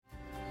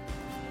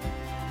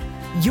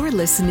You're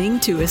listening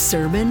to a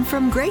sermon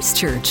from Grace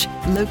Church,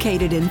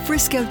 located in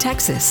Frisco,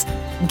 Texas.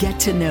 Get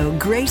to know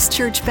Grace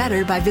Church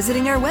better by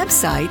visiting our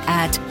website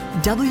at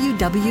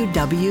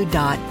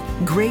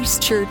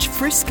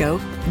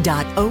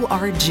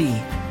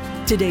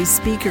www.gracechurchfrisco.org. Today's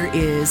speaker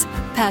is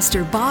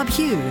Pastor Bob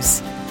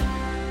Hughes.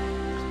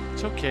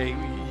 It's okay.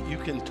 You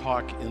can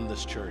talk in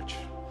this church.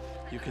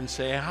 You can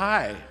say,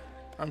 "Hi,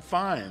 I'm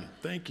fine.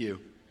 Thank you."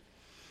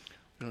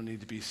 We don't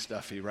need to be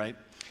stuffy, right?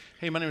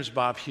 Hey, my name is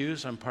Bob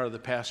Hughes. I'm part of the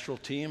pastoral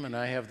team, and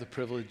I have the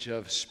privilege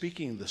of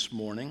speaking this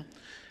morning.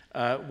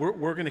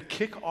 We're going to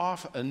kick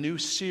off a new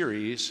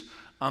series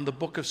on the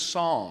book of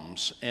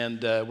Psalms,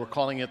 and we're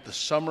calling it the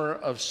Summer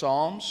of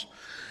Psalms.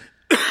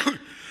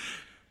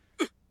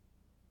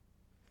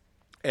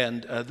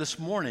 And this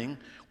morning,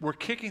 we're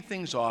kicking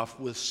things off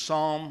with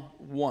Psalm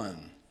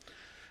 1.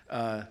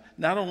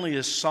 Not only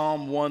is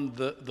Psalm 1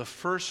 the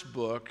first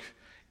book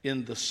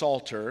in the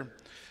Psalter,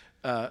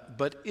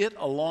 but it,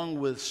 along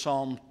with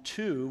Psalm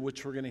 2,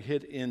 which we're going to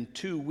hit in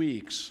 2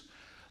 weeks,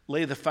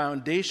 lay the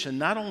foundation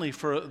not only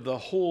for the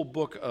whole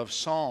book of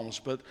Psalms,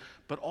 but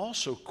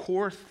also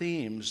core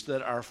themes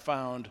that are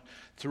found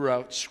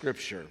throughout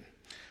Scripture.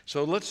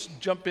 So let's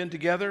jump in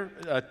together.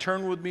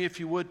 Turn with me, if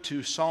you would,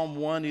 to Psalm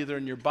 1, either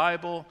in your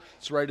Bible,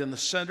 it's right in the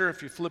center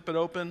if you flip it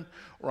open,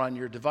 or on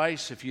your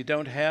device. If you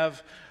don't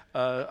have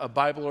a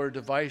Bible or a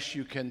device,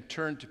 you can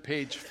turn to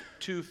page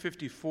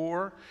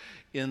 254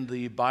 in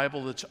the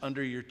Bible that's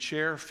under your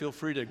chair. Feel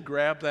free to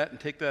grab that and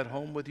take that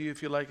home with you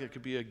if you like. It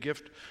could be a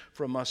gift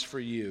from us for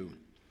you.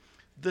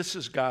 This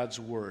is God's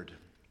Word.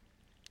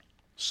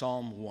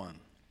 Psalm 1.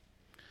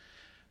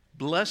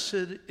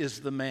 Blessed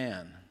is the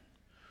man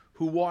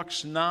who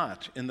walks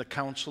not in the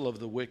counsel of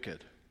the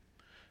wicked,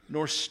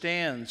 nor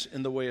stands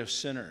in the way of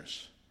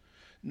sinners,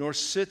 nor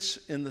sits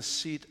in the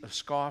seat of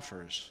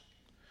scoffers.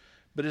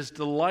 But his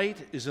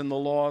delight is in the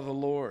law of the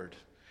Lord,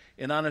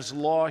 and on his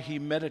law he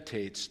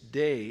meditates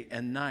day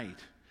and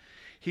night.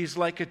 He's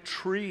like a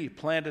tree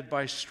planted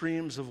by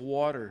streams of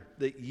water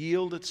that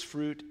yield its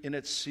fruit in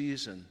its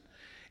season,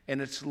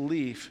 and its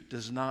leaf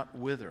does not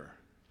wither.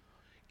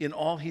 In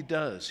all he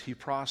does, he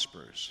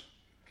prospers.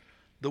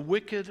 The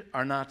wicked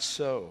are not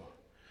so,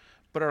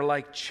 but are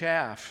like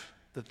chaff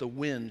that the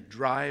wind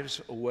drives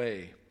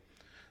away.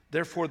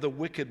 Therefore the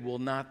wicked will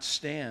not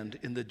stand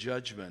in the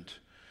judgment,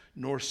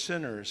 nor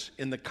sinners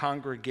in the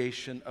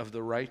congregation of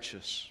the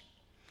righteous.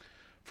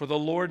 For the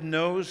Lord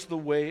knows the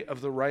way of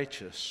the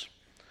righteous,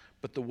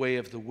 but the way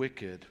of the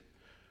wicked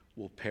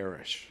will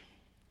perish.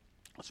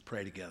 Let's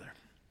pray together.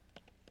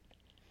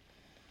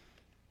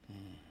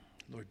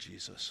 Lord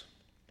Jesus,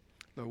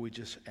 Lord, we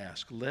just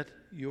ask, let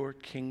your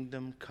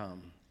kingdom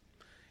come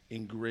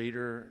in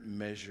greater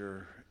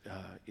measure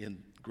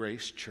in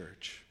Grace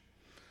Church,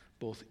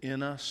 both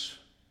in us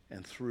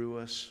and through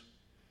us,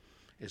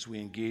 as we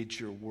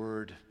engage your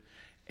word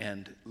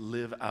and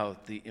live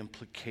out the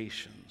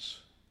implications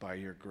by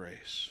your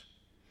grace.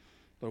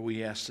 Lord,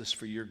 we ask this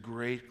for your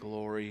great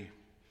glory,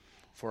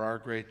 for our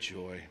great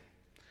joy,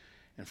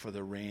 and for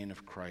the reign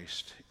of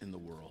Christ in the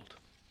world.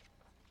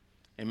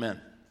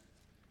 Amen.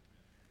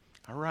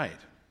 All right.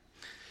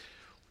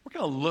 We're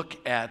going to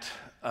look at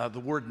the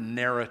word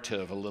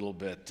narrative a little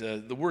bit.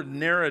 The word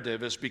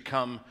narrative has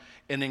become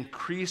an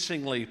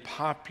increasingly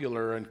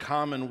popular and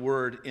common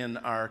word in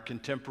our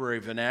contemporary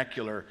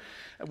vernacular.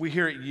 We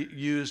hear it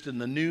used in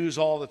the news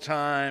all the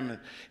time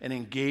and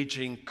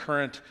engaging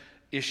current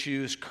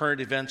issues, current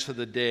events of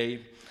the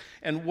day.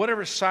 And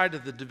whatever side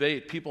of the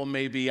debate people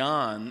may be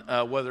on,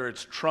 whether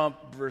it's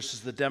Trump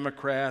versus the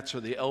Democrats or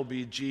the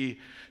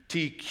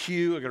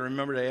LBGTQ, I got to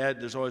remember to add,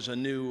 there's always a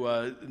new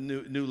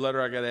letter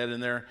I got to add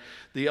in there.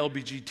 The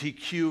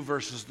LBGTQ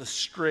versus the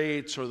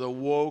straights, or the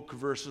woke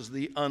versus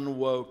the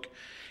unwoke.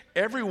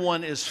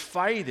 Everyone is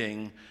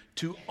fighting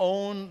to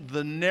own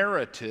the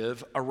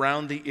narrative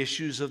around the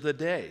issues of the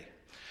day.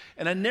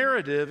 And a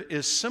narrative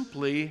is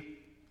simply,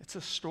 it's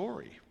a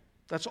story.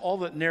 That's all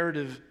that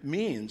narrative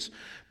means.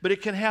 But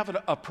it can have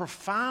a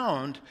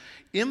profound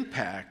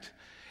impact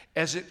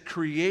as it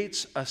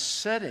creates a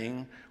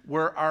setting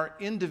where our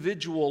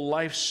individual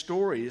life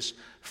stories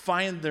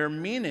find their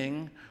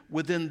meaning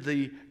within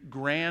the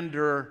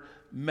grander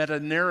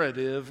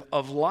meta-narrative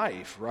of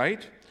life,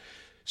 right?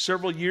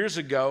 Several years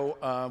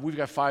ago, we've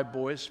got 5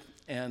 boys,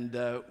 and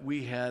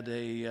we had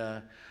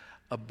a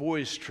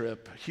boys'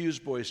 trip, Hughes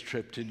boys'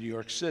 trip to New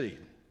York City.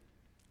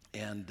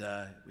 And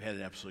we had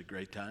an absolutely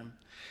great time.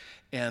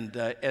 And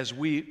as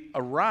we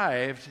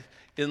arrived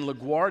in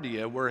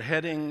LaGuardia, we're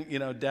heading,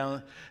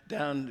 down,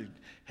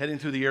 heading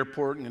through the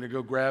airport. I'm going to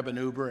go grab an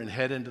Uber and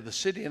head into the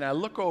city. And I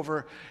look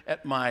over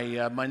at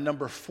my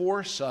number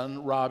 4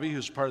 son, Robbie,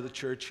 who's part of the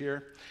church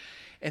here.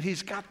 And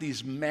he's got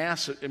these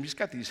he's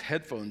got these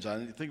headphones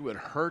on. You think it would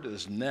hurt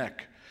his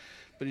neck.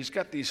 But he's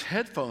got these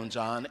headphones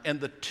on,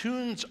 and the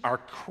tunes are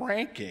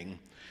cranking.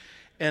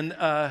 And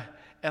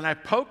I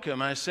poke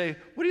him, and I say,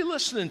 "What are you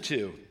listening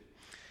to?"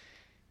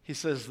 He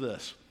says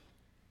this: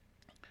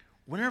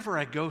 "Whenever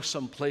I go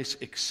someplace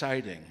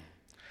exciting,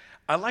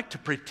 I like to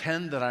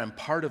pretend that I'm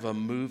part of a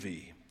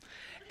movie.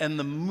 And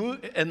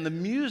the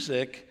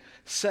music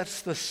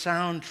sets the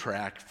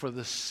soundtrack for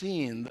the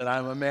scene that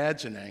I'm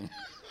imagining.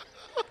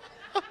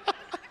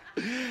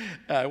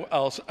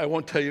 I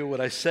won't tell you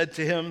what I said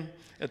to him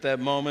at that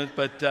moment,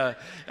 but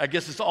I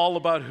guess it's all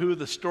about who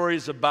the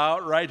story's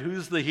about, right?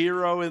 Who's the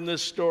hero in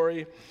this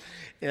story?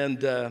 And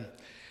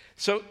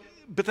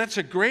but that's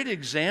a great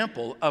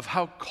example of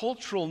how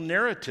cultural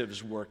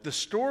narratives work. The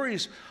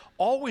story's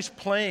always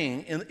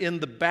playing in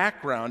the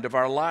background of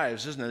our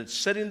lives, isn't it? It's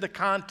setting the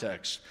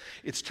context.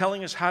 It's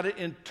telling us how to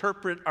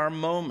interpret our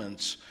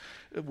moments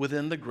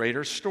within the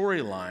greater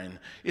storyline.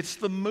 It's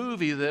the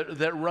movie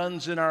that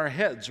runs in our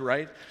heads,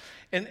 right?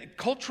 And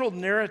cultural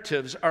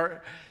narratives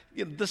are,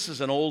 this is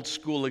an old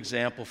school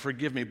example,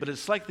 forgive me, but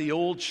it's like the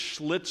old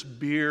Schlitz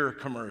beer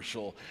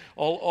commercial.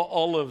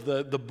 All of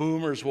the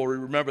boomers will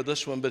remember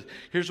this one, but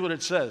here's what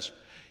it says.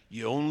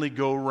 You only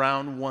go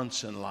around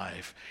once in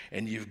life,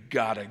 and you've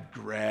got to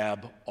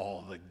grab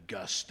all the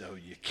gusto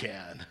you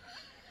can.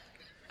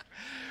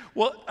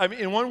 Well, I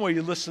mean, in one way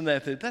you listen to that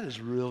and think, that is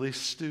really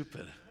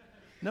stupid.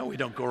 No, we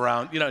don't go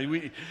around.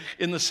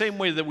 In the same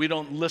way that we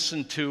don't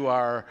listen to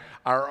our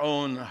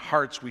own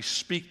hearts, we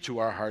speak to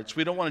our hearts.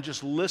 We don't want to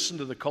just listen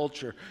to the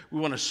culture. We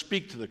want to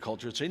speak to the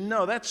culture and say,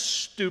 no, that's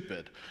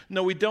stupid.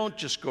 No, we don't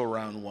just go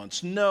around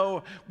once.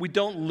 No, we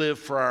don't live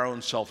for our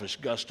own selfish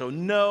gusto.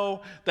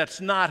 No, that's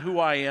not who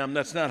I am.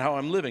 That's not how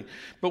I'm living.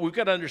 But we've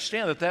got to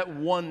understand that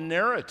one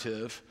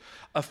narrative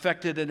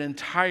affected an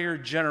entire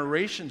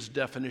generation's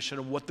definition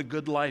of what the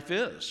good life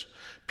is.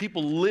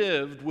 People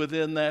lived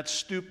within that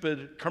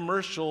stupid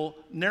commercial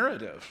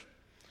narrative.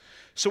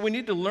 So we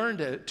need to learn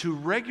to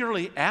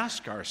regularly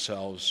ask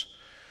ourselves,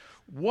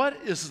 what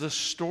is the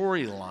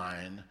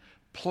storyline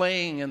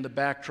playing in the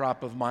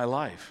backdrop of my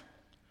life?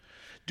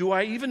 Do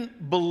I even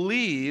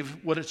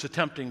believe what it's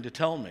attempting to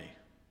tell me?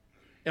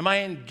 Am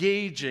I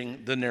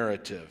engaging the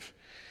narrative?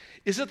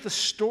 Is it the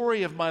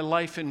story of my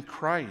life in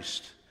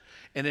Christ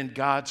and in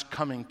God's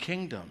coming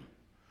kingdom?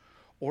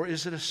 Or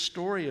is it a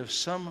story of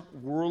some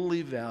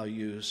worldly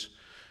values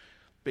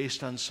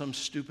based on some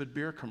stupid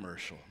beer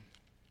commercial?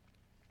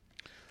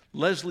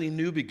 Leslie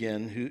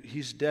Newbegin,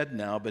 he's dead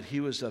now, but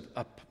he was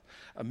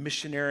a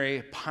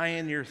missionary,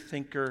 pioneer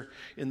thinker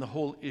in the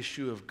whole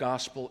issue of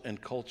gospel and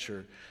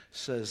culture,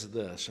 says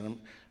this, and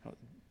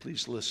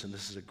please listen,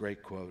 this is a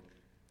great quote.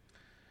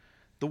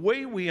 The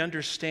way we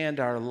understand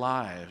our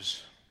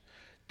lives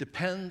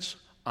depends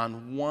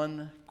on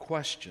one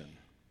question.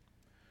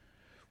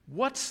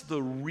 What's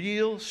the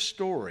real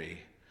story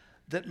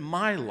that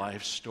my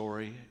life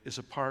story is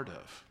a part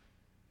of?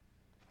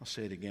 I'll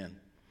say it again.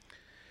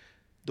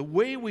 The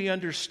way we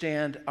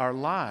understand our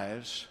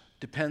lives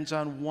depends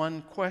on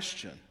one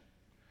question.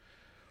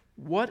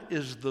 What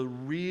is the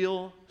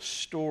real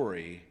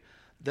story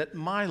that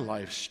my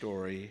life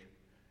story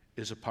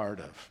is a part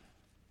of?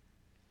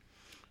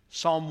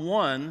 Psalm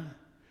 1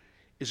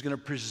 is going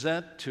to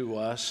present to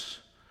us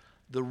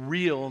the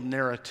real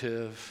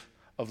narrative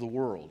of the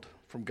world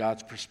from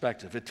God's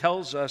perspective. It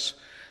tells us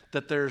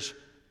that there's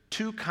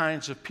two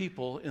kinds of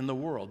people in the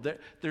world.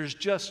 There's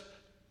just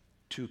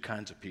two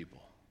kinds of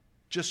people.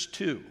 Just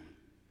two.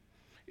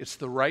 It's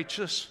the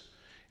righteous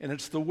and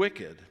it's the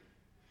wicked.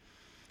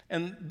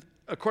 And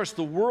of course,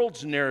 the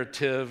world's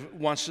narrative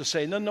wants to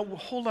say, no,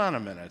 hold on a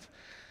minute.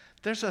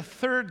 There's a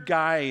third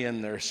guy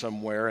in there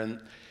somewhere, and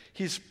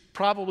he's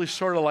probably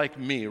sort of like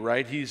me,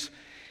 right? He's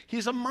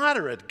a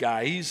moderate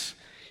guy.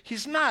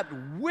 He's not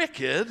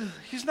wicked.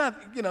 He's not,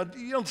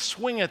 you don't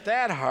swing it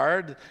that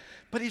hard,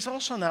 but he's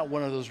also not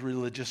one of those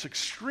religious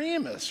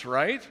extremists,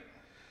 right?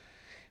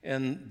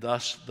 And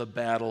thus the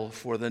battle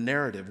for the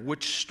narrative.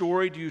 Which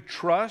story do you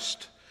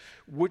trust?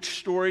 Which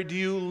story do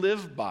you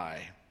live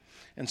by?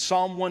 And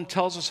Psalm 1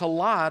 tells us a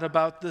lot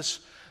about this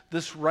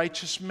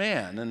righteous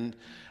man. And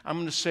I'm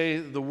going to say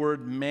the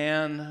word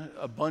man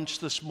a bunch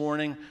this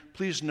morning.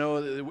 Please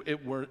know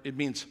that it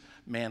means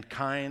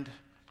mankind,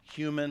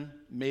 human,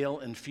 male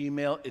and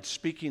female. It's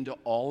speaking to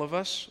all of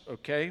us,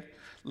 okay,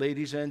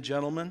 ladies and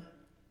gentlemen.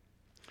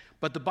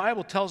 But the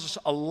Bible tells us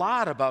a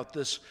lot about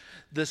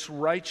this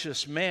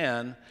righteous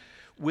man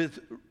with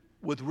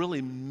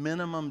really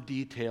minimum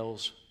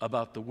details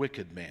about the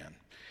wicked man.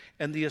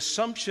 And the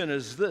assumption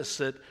is this,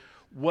 that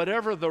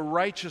whatever the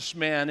righteous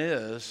man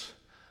is,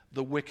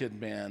 the wicked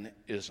man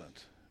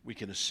isn't. We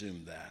can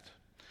assume that.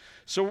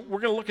 So we're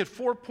going to look at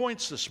 4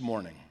 points this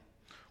morning.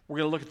 We're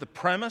going to look at the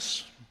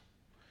premise.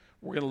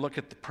 We're going to look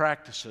at the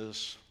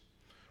practices.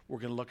 We're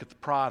going to look at the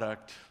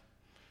product.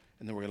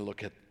 And then we're going to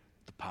look at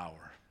the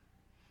power.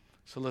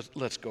 So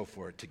let's go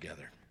for it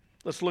together.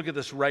 Let's look at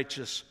this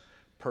righteous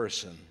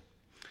person.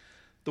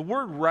 The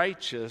word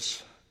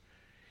righteous,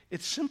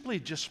 it simply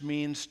just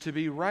means to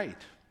be right.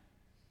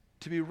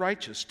 To be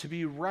righteous, to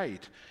be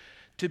right.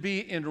 To be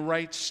in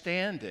right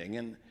standing.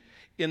 And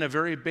in a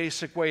very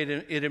basic way,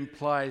 it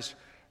implies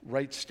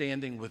right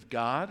standing with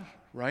God,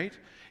 right?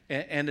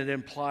 And it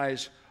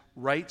implies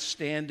right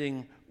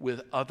standing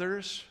with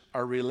others,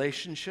 our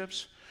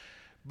relationships.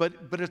 But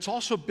it's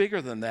also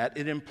bigger than that.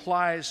 It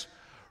implies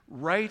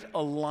right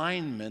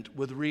alignment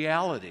with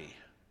reality.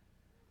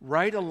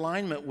 Right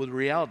alignment with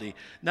reality.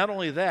 Not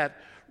only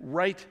that,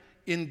 right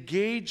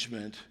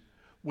engagement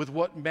with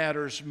what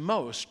matters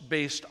most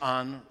based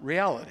on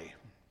reality.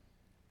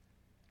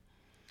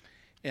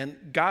 And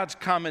God's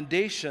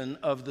commendation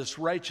of this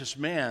righteous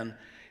man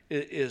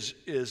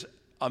is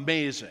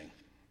amazing.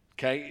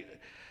 Okay?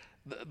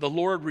 The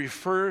Lord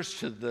refers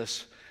to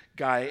this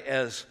guy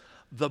as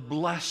the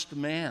blessed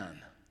man.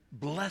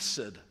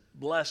 Blessed,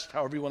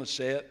 however you want to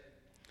say it.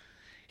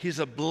 He's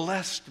a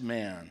blessed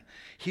man.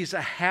 He's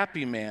a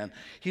happy man.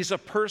 He's a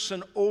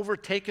person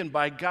overtaken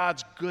by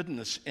God's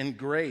goodness and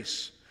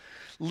grace.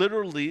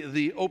 Literally,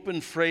 the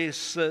open phrase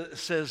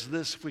says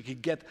this, if we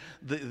could get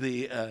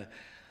the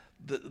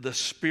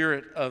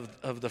spirit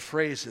of the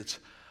phrase, it's,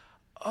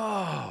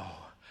 oh,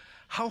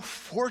 how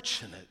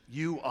fortunate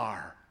you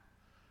are.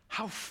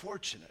 How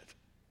fortunate.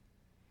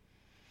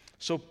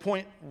 So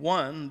point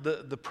one,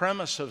 the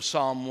premise of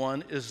Psalm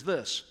 1 is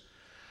this.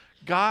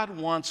 God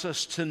wants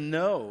us to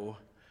know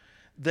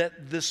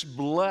that this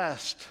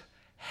blessed,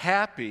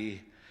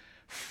 happy,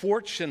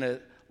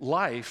 fortunate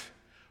life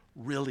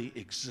really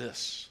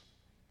exists.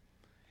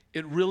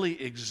 It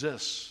really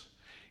exists.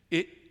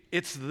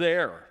 It's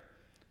there.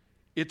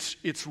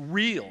 It's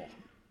real.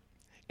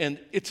 And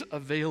it's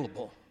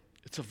available.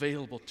 It's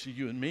available to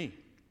you and me.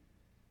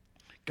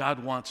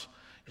 God wants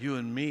you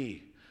and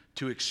me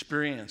to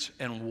experience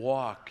and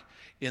walk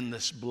in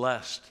this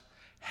blessed,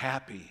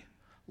 happy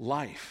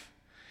life.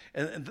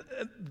 And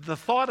the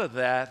thought of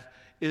that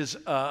is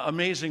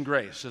amazing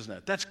grace, isn't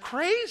it? That's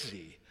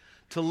crazy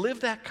to live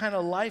that kind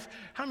of life.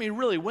 I mean,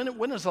 really, when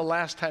was the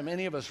last time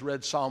any of us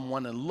read Psalm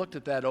 1 and looked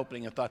at that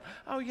opening and thought,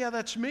 oh, yeah,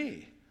 that's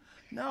me?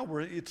 No,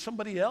 it's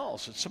somebody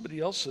else. It's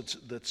somebody else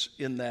that's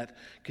in that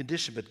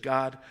condition. But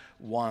God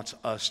wants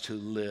us to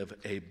live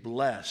a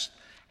blessed,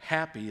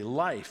 happy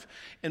life.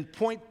 And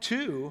point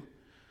two,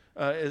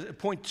 we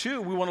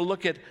want to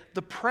look at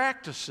the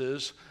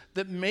practices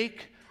that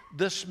make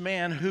this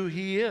man who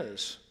he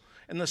is.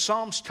 And the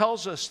Psalms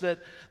tells us that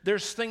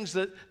there's things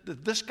that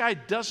this guy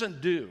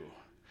doesn't do,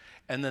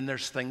 and then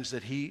there's things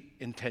that he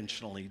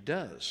intentionally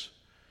does.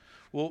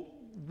 Well,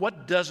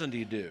 what doesn't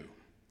he do?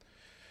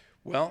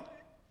 Well,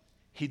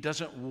 he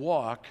doesn't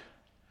walk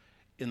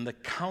in the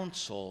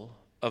counsel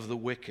of the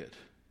wicked.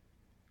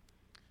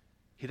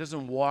 He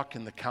doesn't walk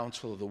in the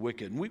counsel of the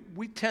wicked. And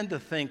we tend to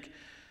think,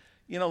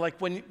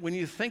 like when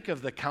you think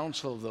of the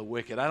counsel of the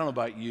wicked, I don't know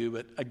about you,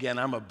 but again,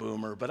 I'm a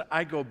boomer, but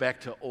I go back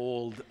to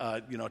old,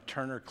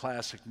 Turner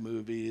Classic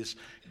Movies,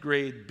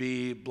 grade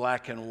B,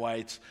 black and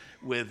whites,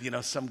 with,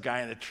 some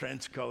guy in a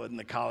trench coat and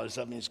the collar's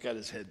up and he's got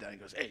his head down. He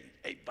goes,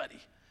 hey, buddy,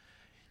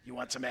 you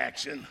want some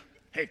action?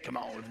 Hey, come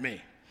on with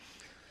me.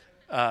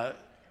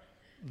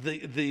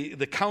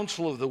 The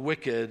counsel of the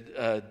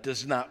wicked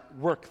does not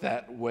work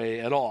that way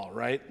at all,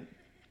 right?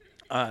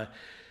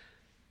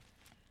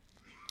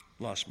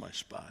 Lost my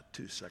spot,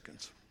 2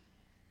 seconds.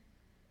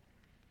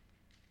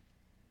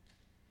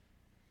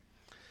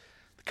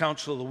 The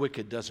counsel of the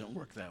wicked doesn't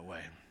work that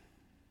way.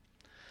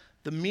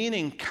 The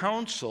meaning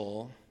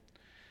counsel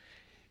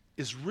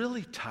is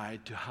really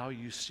tied to how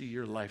you see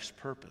your life's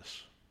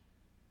purpose.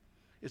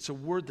 It's a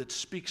word that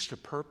speaks to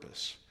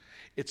purpose.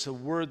 It's a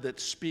word that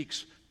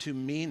speaks to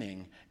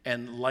meaning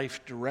and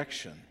life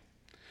direction.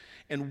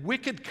 And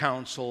wicked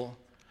counsel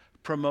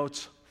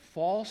promotes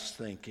false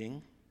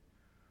thinking,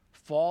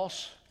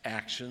 false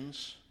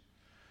actions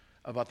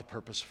about the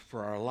purpose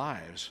for our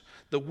lives.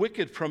 The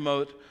wicked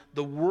promote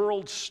the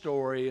world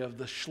story of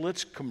the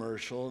Schlitz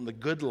commercial and the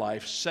good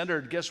life,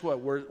 centered, guess what,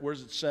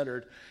 where's it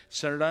centered?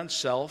 Centered on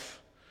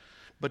self.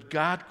 But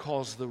God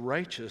calls the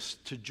righteous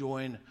to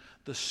join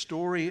the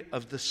story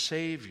of the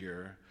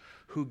Savior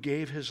who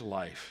gave his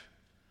life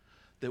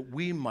that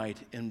we might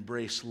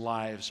embrace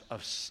lives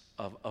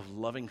of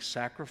loving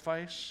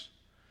sacrifice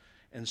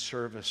and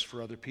service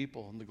for other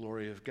people in the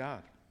glory of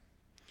God.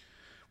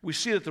 We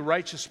see that the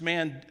righteous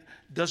man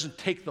doesn't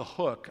take the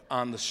hook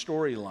on the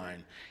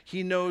storyline.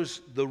 He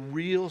knows the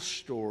real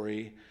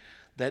story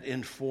that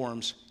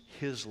informs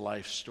his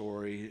life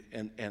story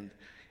and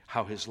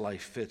how his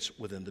life fits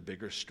within the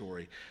bigger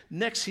story.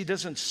 Next, he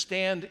doesn't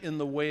stand in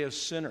the way of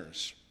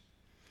sinners.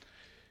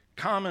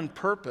 Common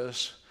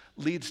purpose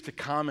leads to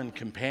common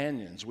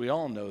companions. We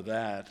all know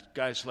that.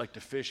 Guys who like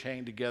to fish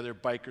hang together,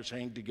 bikers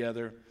hang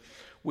together.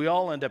 We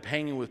all end up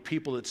hanging with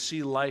people that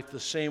see life the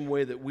same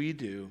way that we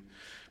do.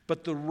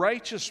 But the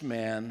righteous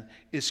man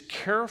is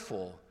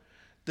careful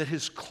that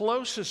his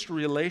closest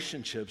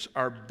relationships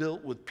are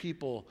built with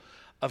people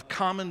of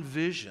common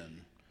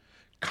vision,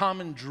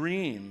 common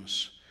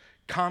dreams,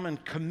 common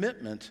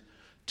commitment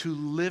to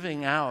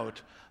living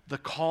out the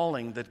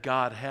calling that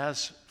God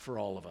has for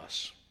all of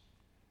us.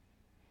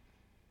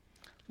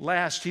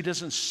 Last, he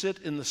doesn't sit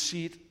in the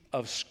seat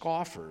of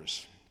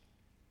scoffers.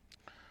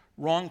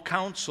 Wrong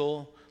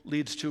counsel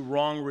leads to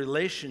wrong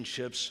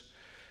relationships,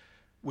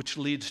 which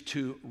leads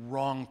to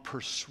wrong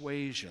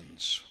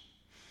persuasions.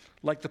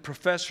 Like the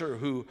professor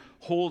who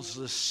holds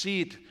the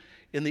seat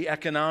in the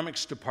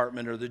economics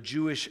department, or the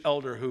Jewish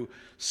elder who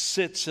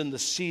sits in the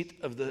seat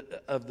of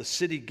the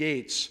city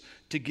gates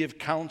to give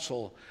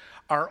counsel.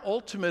 Our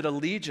ultimate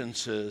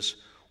allegiances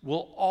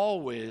will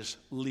always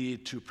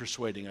lead to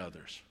persuading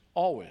others.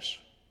 Always.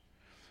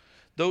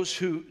 Those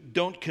who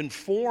don't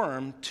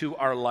conform to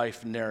our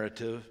life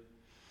narrative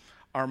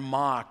are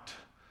mocked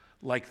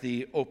like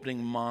the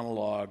opening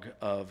monologue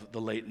of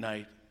the late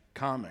night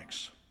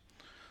comics.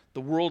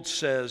 The world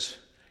says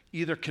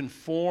either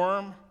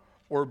conform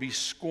or be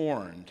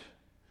scorned,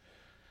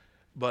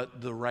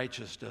 but the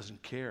righteous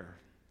doesn't care.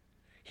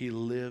 He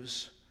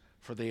lives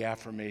for the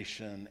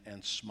affirmation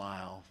and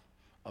smile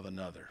of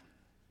another.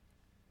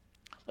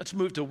 Let's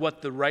move to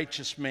what the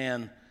righteous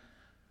man,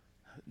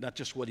 not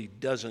just what he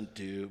doesn't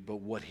do,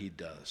 but what he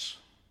does.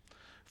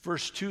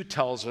 Verse 2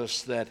 tells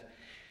us that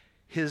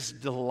his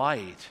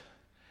delight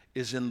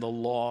is in the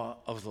law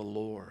of the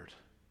Lord.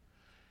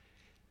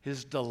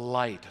 His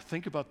delight.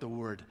 Think about the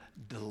word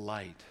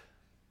delight.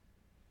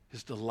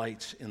 His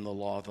delight's in the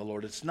law of the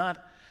Lord. It's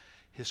not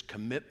his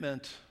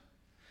commitment,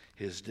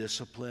 his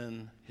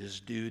discipline, his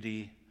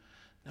duty.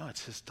 No,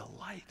 it's his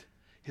delight.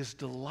 His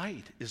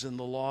delight is in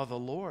the law of the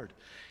Lord.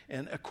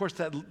 And of course,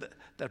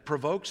 that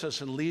provokes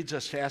us and leads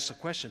us to ask the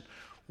question,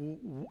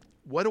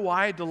 what do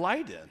I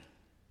delight in?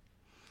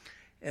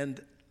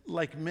 And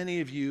like many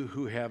of you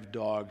who have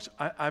dogs,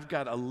 I've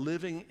got a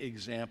living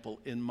example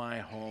in my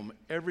home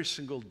every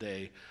single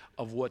day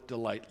of what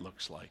delight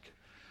looks like.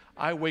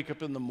 I wake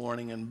up in the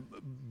morning and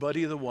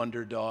Buddy the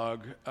Wonder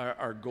Dog,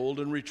 our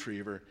golden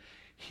retriever,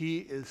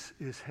 his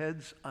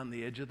head's on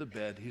the edge of the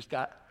bed. He's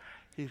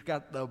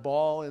got the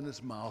ball in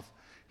his mouth.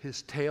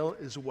 His tail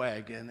is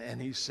wagging,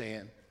 and he's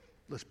saying,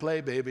 "Let's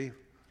play, baby.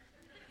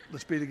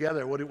 Let's be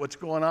together. What's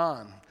going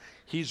on?"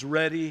 He's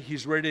ready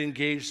to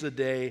engage the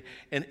day,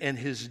 and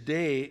his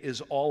day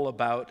is all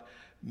about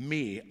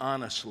me,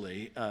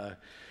 honestly.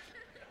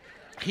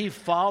 He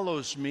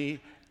follows me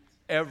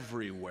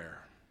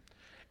everywhere.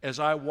 As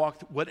I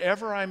walk,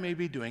 whatever I may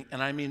be doing,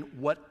 and I mean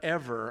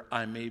whatever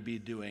I may be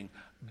doing,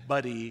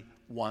 Buddy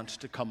wants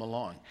to come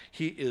along.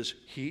 He is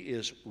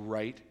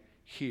right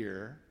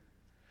here.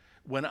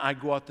 When I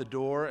go out the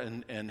door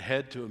and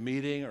head to a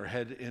meeting or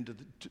head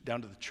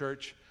down to the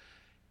church,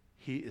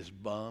 he is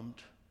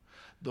bummed.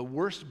 The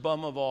worst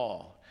bum of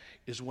all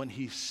is when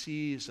he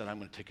sees that I'm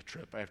going to take a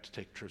trip. I have to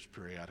take trips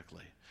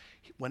periodically.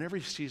 Whenever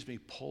he sees me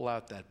pull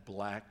out that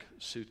black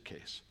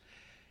suitcase,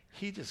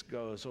 he just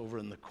goes over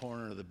in the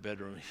corner of the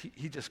bedroom.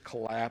 He just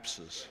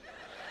collapses.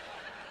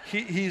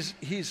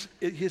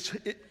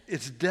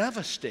 It's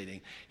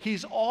devastating.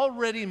 He's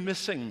already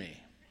missing me.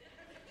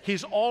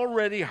 He's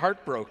already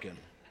heartbroken.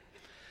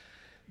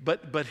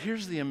 But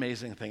here's the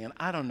amazing thing, and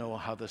I don't know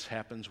how this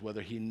happens,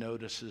 whether he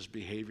notices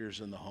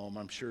behaviors in the home.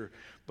 I'm sure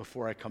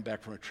before I come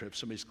back from a trip,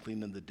 somebody's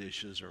cleaning the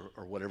dishes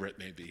or whatever it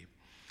may be.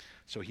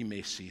 So he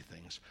may see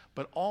things.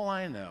 But all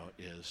I know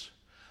is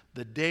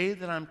the day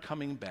that I'm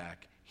coming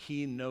back,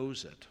 he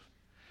knows it.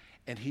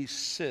 And he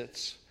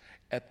sits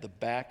at the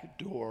back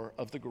door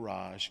of the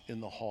garage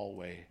in the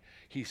hallway.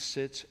 He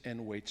sits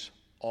and waits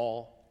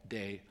all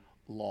day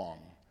long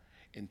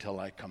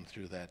until I come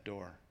through that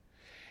door.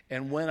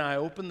 And when I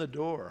open the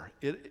door,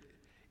 it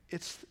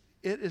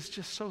is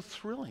just so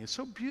thrilling. It's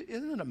so beautiful.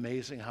 Isn't it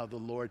amazing how the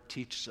Lord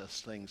teaches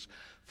us things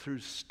through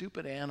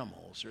stupid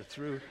animals or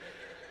through,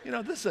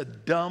 this is a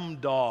dumb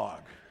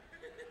dog.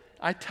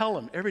 I tell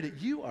him every day,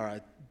 "You are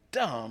a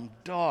dumb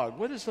dog.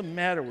 What is the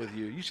matter with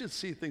you?" You should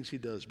see things he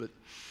does. But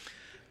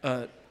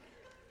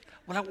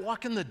when I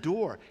walk in the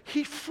door,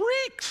 he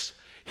freaks.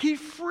 He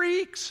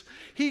freaks.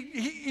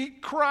 He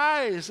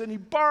cries and he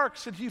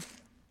barks and he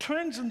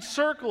turns in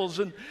circles,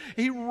 and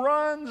he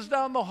runs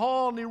down the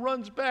hall, and he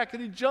runs back,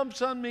 and he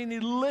jumps on me, and he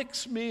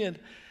licks me, and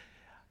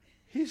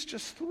he's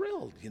just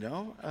thrilled,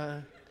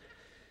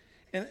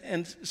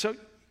 And so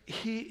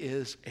he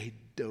is a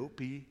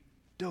dopey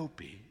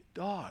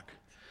dog.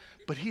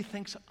 But he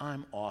thinks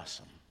I'm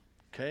awesome,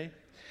 okay?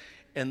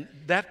 And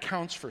that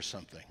counts for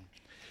something.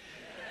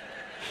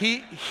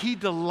 He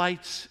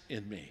delights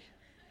in me.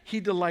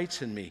 He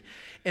delights in me.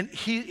 And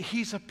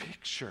he's a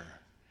picture.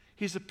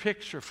 He's a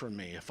picture for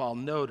me, if I'll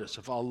notice,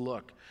 if I'll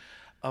look,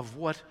 of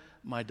what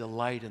my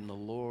delight in the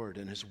Lord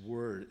and his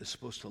word is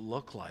supposed to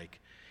look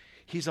like.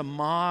 He's a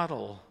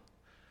model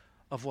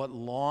of what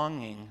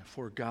longing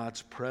for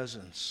God's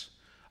presence,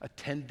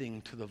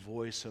 attending to the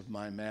voice of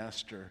my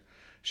master,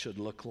 should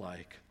look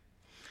like.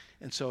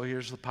 And so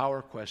here's the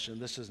power question.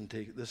 This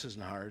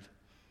isn't hard.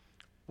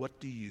 What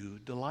do you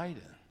delight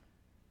in?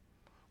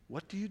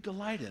 What do you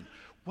delight in?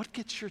 What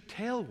gets your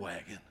tail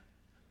wagging?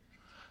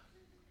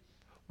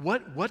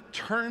 What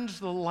turns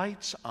the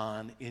lights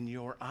on in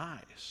your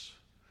eyes?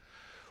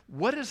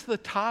 What is the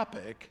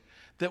topic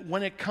that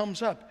when it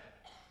comes up,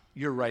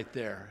 you're right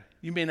there?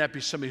 You may not be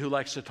somebody who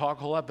likes to talk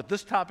a whole lot, but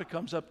this topic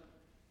comes up,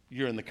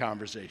 you're in the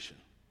conversation.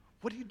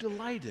 What do you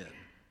delight in?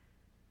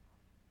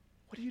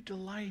 What do you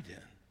delight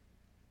in?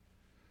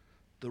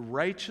 The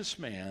righteous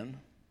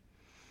man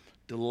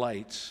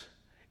delights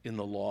in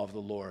the law of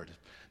the Lord.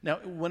 Now,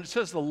 when it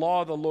says the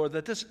law of the Lord,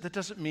 that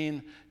doesn't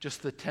mean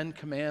just the 10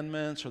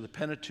 Commandments or the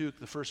Pentateuch,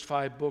 the first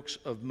 5 books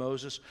of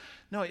Moses.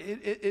 No,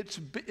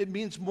 it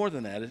means more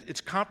than that. It's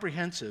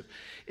comprehensive.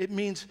 It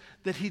means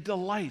that he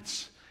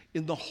delights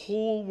in the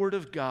whole Word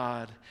of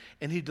God,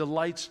 and he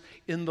delights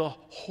in the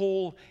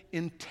whole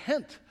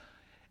intent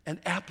and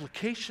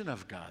application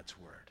of God's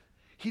Word.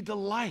 He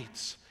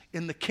delights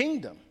in the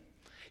kingdom.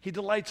 He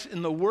delights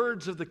in the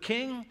words of the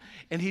king,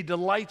 and he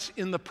delights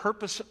in the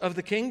purpose of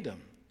the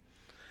kingdom.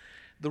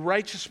 The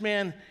righteous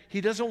man, he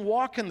doesn't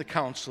walk in the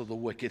counsel of the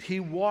wicked. He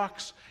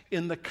walks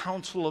in the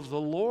counsel of the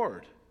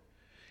Lord.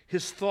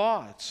 His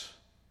thoughts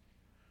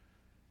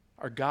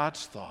are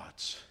God's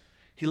thoughts.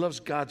 He loves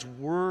God's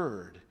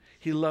word.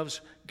 He loves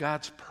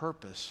God's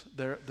purpose.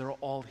 They're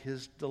all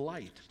his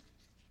delight.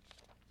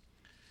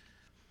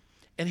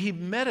 And he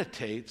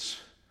meditates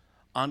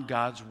on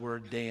God's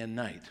word day and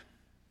night.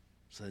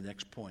 So the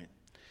next point.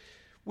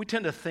 We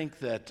tend to think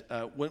that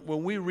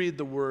when we read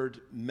the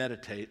word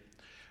meditate,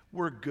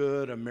 we're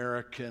good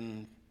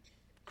American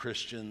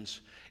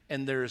Christians,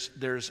 and there's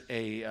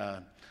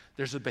a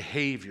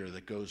behavior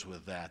that goes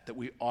with that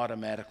we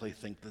automatically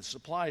think this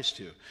applies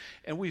to.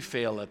 And we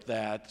fail at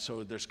that,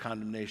 so there's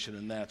condemnation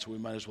in that, so we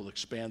might as well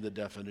expand the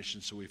definition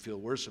so we feel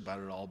worse about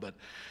it all. But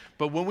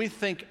when we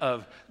think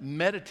of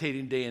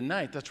meditating day and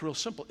night, that's real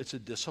simple. It's a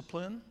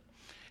discipline,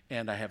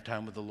 and I have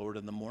time with the Lord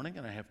in the morning,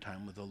 and I have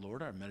time with the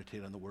Lord. I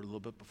meditate on the Word a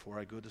little bit before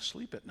I go to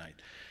sleep at night.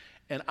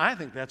 And I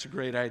think that's a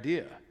great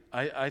idea.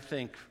 I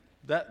think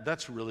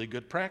that's really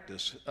good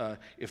practice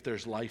if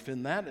there's life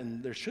in that,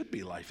 and there should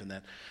be life in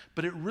that.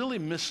 But it really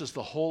misses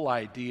the whole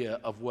idea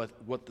of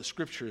what the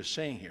Scripture is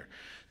saying here.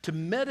 To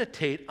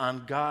meditate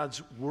on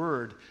God's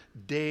Word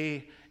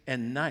day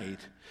and night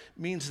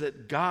means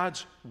that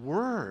God's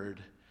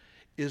Word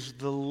is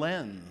the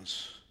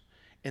lens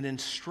and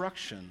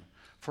instruction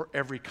for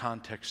every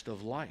context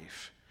of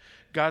life.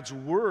 God's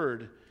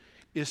Word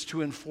is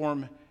to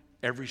inform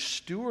every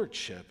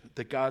stewardship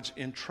that God's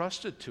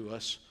entrusted to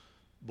us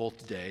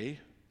both day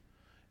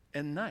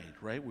and night,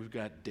 right? We've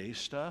got day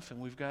stuff and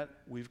we've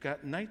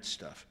got night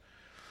stuff.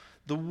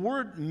 The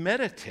word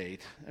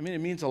meditate, I mean, it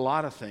means a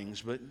lot of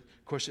things, but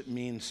of course it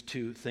means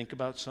to think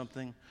about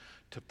something,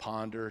 to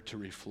ponder, to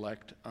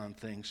reflect on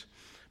things.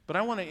 But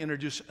I want to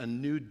introduce a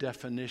new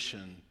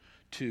definition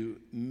to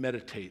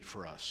meditate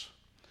for us.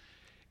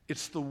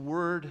 It's the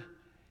word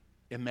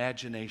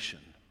imagination.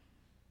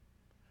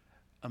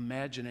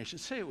 Imagination.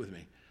 Say it with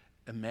me.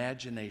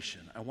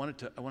 Imagination. I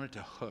want it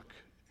to hook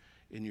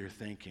in your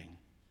thinking.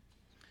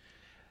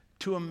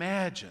 To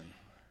imagine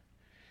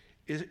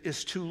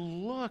is to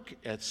look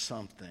at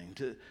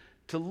something,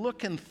 to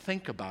look and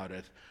think about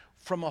it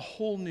from a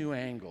whole new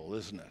angle,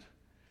 isn't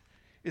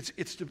it?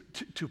 It's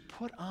to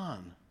put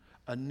on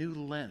a new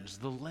lens,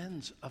 the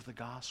lens of the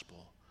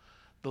gospel,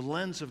 the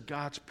lens of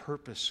God's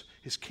purpose,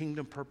 his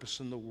kingdom purpose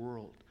in the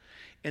world,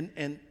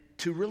 and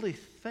to really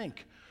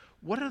think,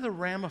 what are the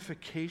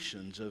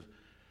ramifications of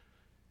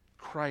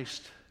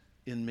Christ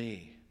in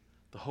me?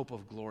 The hope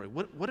of glory.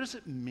 What does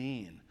it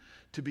mean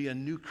to be a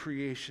new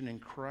creation in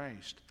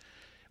Christ?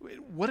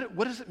 What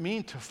does it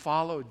mean to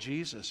follow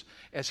Jesus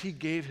as he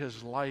gave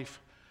his life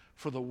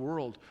for the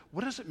world?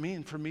 What does it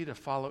mean for me to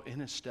follow in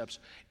his steps?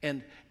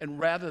 And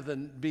rather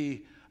than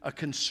be a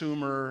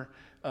consumer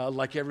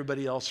like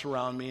everybody else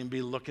around me and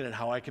be looking at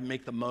how I can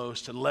make the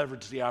most and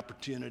leverage the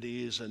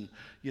opportunities and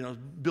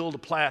build a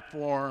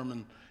platform,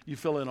 and you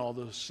fill in all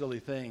those silly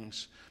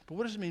things. But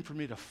what does it mean for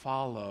me to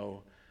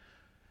follow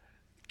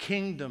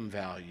kingdom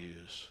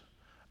values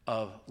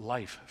of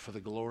life for the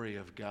glory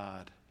of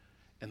God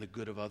and the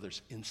good of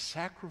others in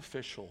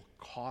sacrificial,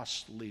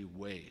 costly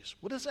ways?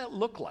 What does that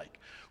look like?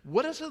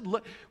 What does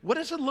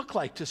it look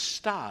like to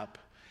stop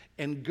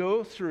and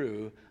go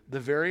through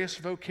the various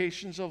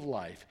vocations of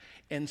life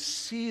and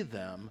see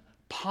them,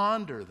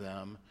 ponder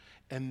them,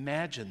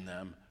 imagine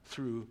them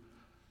through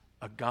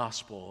a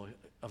gospel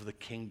of the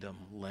kingdom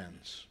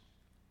lens?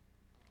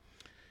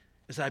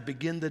 As I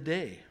begin the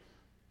day,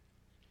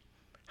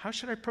 how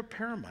should I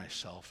prepare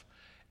myself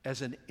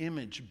as an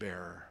image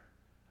bearer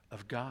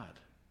of God,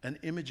 an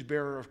image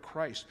bearer of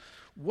Christ?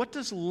 What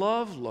does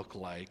love look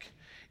like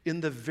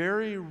in the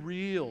very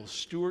real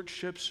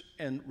stewardships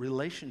and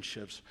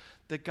relationships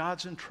that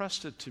God's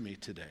entrusted to me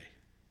today?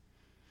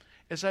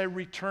 As I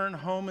return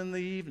home in the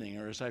evening,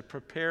 or as I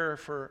prepare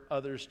for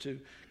others to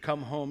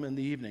come home in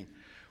the evening,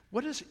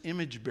 what does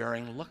image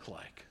bearing look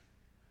like?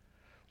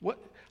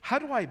 How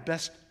do I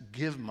best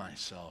give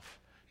myself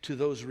to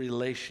those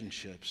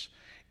relationships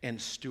and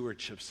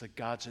stewardships that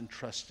God's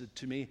entrusted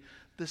to me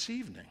this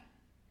evening?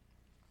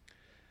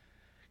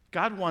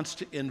 God wants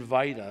to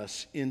invite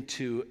us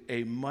into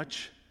a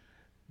much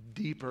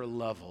deeper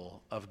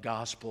level of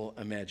gospel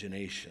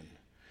imagination,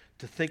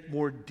 to think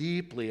more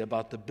deeply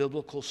about the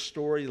biblical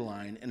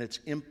storyline and its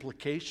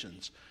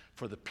implications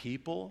for the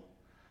people,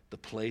 the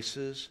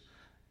places,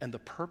 and the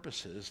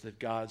purposes that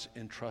God's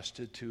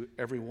entrusted to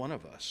every one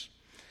of us.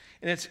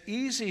 And it's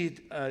easy.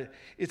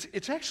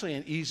 It's actually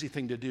an easy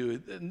thing to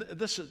do.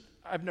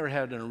 I've never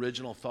had an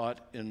original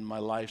thought in my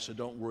life, so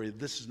don't worry.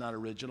 This is not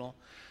original.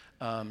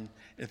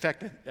 In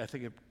fact, I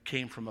think it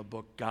came from a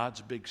book,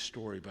 God's Big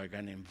Story, by a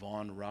guy named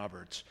Vaughn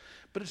Roberts.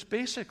 But it's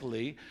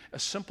basically a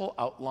simple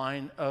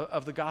outline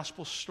of the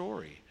gospel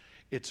story.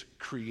 It's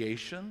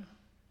creation,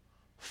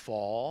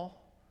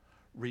 fall,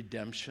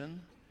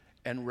 redemption,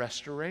 and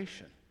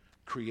restoration.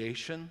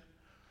 Creation,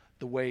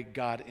 the way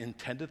God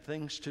intended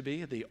things to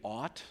be,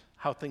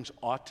 how things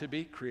ought to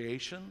be,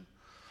 creation.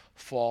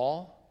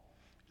 Fall,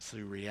 it's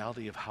the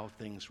reality of how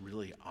things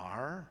really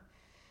are,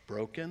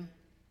 broken.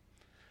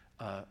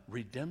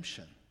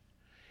 Redemption,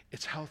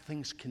 it's how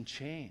things can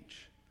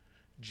change.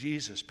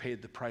 Jesus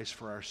paid the price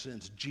for our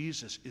sins.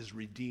 Jesus is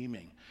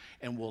redeeming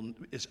and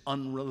is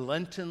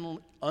unrelentingly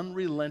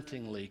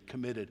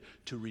committed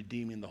to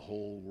redeeming the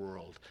whole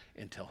world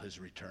until his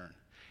return.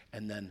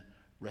 And then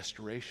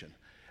restoration.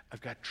 I've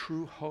got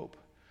true hope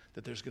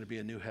that there's going to be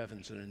a new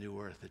heavens and a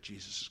new earth, that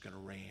Jesus is going to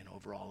reign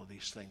over all of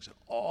these things, and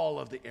all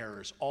of the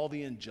errors, all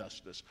the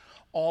injustice,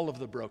 all of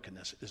the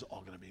brokenness is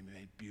all going to be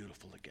made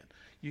beautiful again.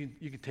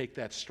 You can take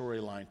that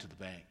storyline to the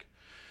bank.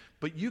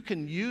 But you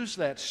can use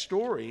that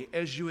story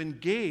as you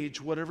engage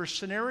whatever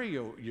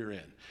scenario you're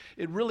in.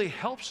 It really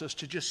helps us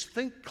to just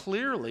think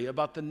clearly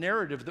about the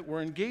narrative that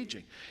we're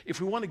engaging.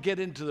 If we want to get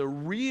into the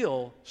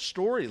real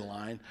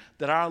storyline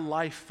that our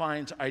life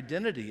finds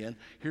identity in,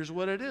 here's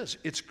what it is.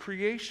 It's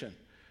creation.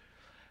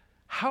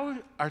 How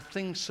are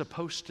things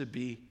supposed to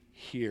be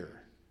here?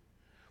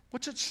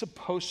 What's it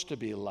supposed to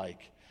be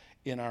like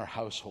in our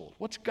household?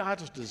 What's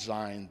God's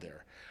design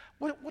there?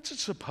 What's it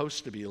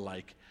supposed to be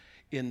like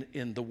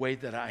in the way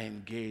that I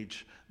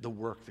engage the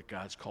work that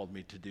God's called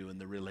me to do and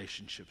the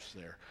relationships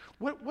there?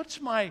 What's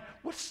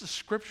the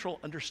scriptural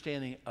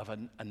understanding of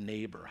a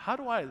neighbor? How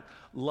do I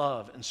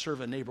love and serve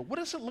a neighbor? What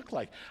does it look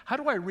like? How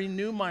do I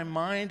renew my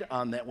mind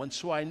on that one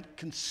so I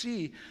can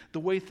see the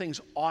way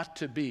things ought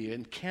to be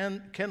and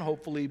can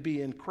hopefully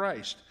be in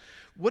Christ?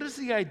 What does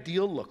the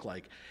ideal look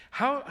like?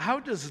 How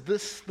does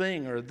this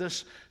thing or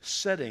this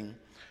setting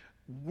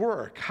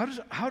work?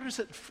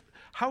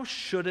 How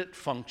should it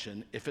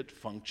function if it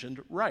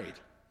functioned right?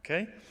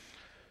 Okay?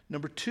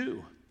 Number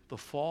 2, the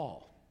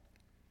fall.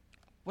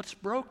 What's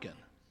broken?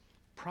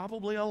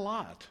 Probably a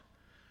lot.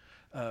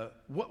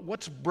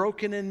 What's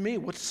broken in me?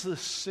 What's the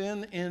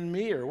sin in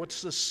me, or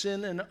what's the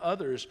sin in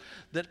others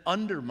that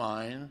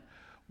undermine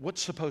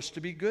what's supposed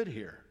to be good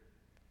here?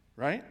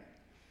 Right?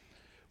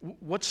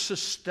 What's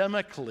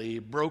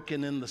systemically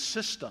broken in the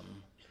system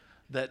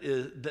that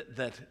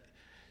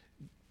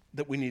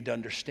we need to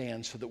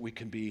understand so that we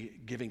can be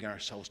giving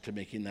ourselves to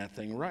making that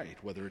thing right,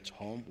 whether it's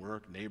home,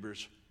 work,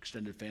 neighbors,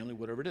 extended family,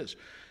 whatever it is.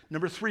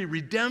 Number 3,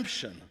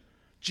 redemption.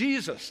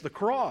 Jesus, the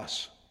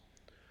cross.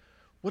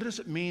 What does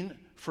it mean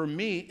for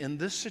me in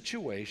this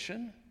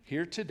situation,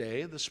 here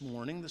today, this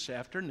morning, this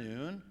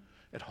afternoon,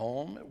 at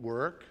home, at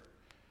work?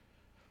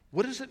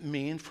 What does it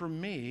mean for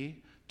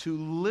me to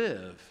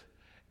live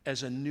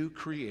as a new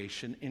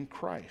creation in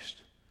Christ?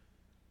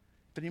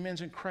 If any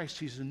man's in Christ,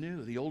 he's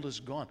new. The old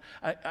is gone.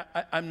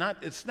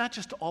 It's not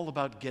just all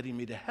about getting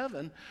me to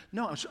heaven.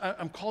 No,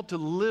 I'm called to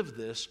live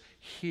this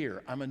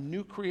here. I'm a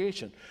new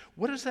creation.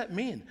 What does that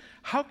mean?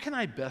 How can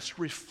I best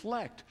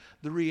reflect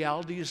the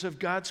realities of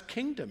God's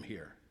kingdom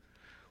here?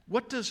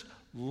 What does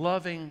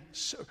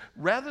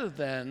rather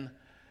than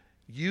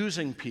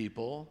using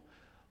people,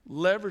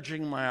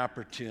 leveraging my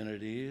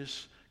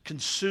opportunities,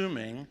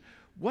 consuming,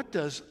 what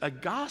does a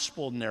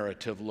gospel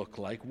narrative look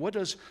like? What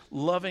does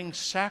loving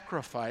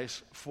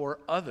sacrifice for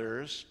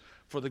others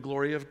for the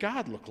glory of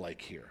God look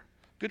like here?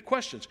 Good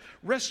questions.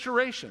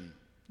 Restoration,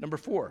 number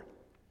 4.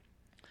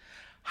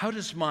 How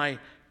does my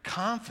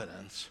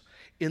confidence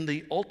in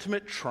the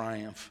ultimate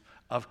triumph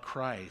of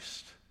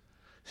Christ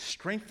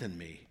strengthen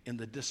me in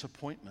the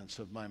disappointments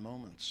of my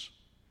moments?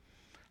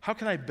 How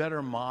can I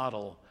better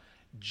model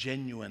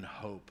genuine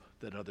hope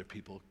that other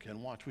people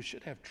can watch? We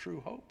should have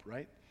true hope,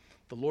 right?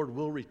 The Lord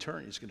will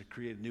return. He's going to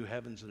create a new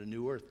heavens and a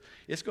new earth.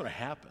 It's going to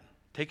happen.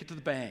 Take it to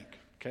the bank,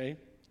 okay?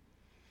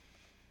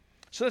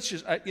 So that's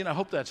just, I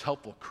hope that's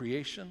helpful.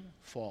 Creation,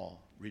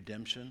 fall,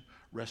 redemption,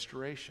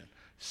 restoration.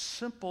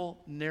 Simple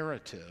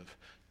narrative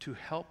to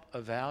help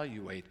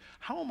evaluate,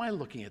 how am I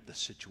looking at this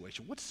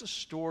situation? What's the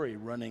story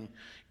running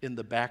in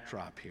the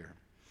backdrop here?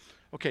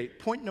 Okay,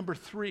 point number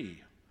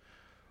 3.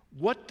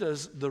 What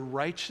does the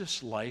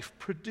righteous life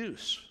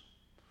produce?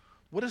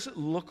 What does it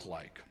look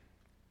like?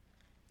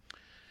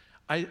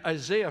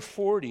 Isaiah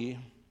 40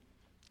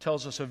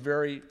 tells us a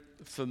very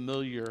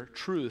familiar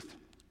truth,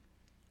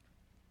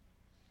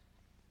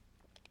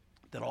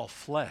 that all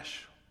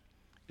flesh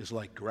is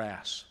like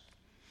grass.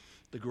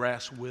 The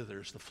grass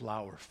withers, the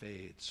flower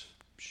fades.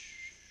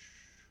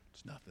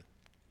 It's nothing.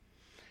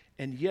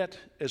 And yet,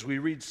 as we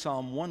read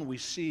Psalm 1, we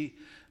see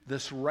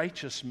this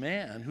righteous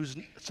man who's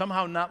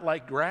somehow not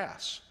like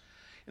grass.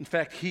 In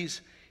fact,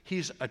 he's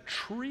a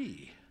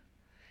tree.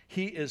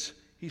 He's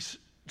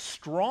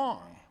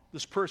strong.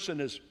 This person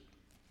is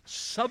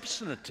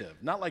substantive,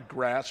 not like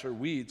grass or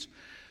weeds.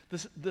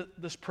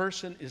 This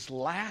person is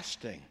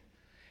lasting,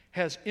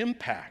 has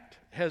impact,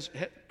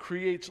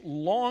 creates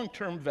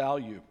long-term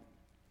value.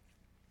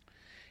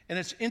 And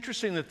it's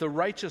interesting that the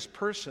righteous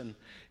person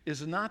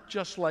is not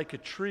just like a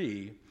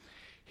tree.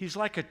 He's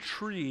like a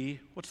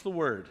tree, what's the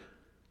word?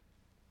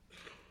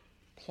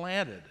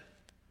 Planted.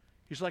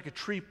 He's like a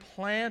tree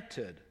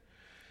planted.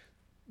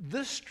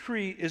 This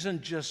tree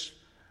isn't just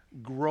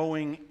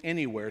growing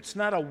anywhere. It's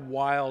not a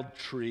wild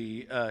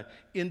tree,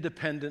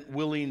 independent,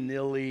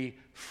 willy-nilly,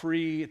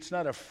 free. It's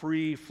not a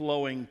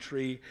free-flowing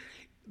tree.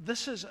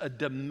 This is a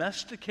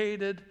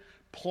domesticated,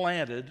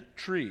 planted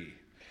tree.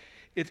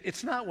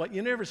 It's not what,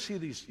 you never see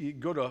these, you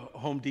go to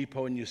Home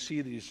Depot and you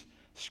see these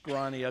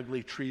scrawny,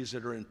 ugly trees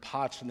that are in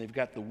pots and they've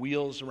got the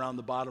wheels around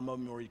the bottom of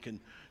them where you can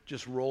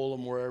just roll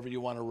them wherever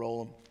you want to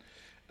roll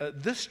them.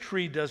 This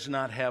tree does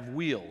not have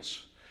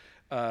wheels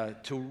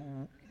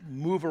to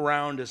move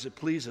around as it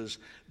pleases.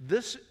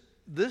 This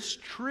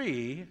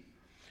tree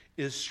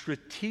is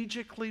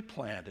strategically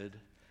planted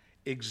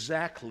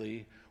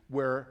exactly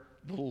where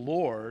the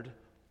Lord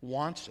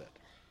wants it.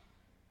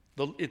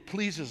 It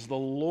pleases the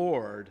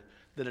Lord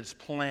that it's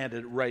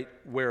planted right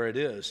where it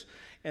is.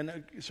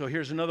 And so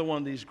here's another one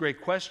of these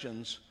great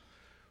questions.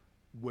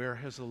 Where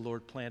has the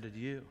Lord planted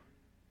you?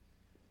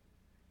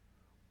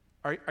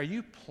 Are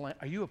you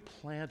a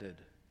planted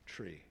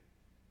tree?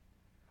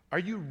 Are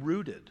you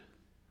rooted?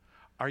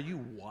 Are you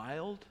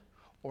wild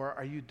or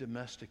are you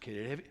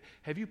domesticated?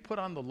 Have you put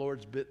on the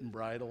Lord's bit and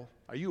bridle?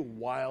 Are you a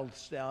wild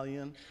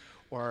stallion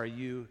or are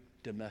you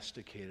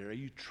domesticated? Are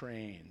you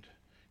trained?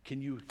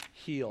 Can you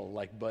heel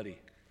like Buddy?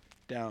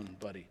 Down,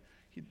 Buddy.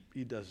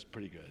 He does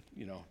pretty good,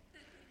 you know.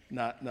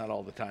 Not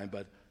all the time,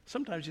 but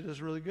sometimes he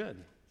does really good.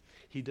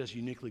 He does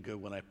uniquely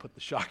good when I put the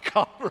shock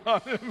collar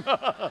on him.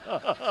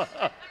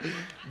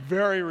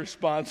 Very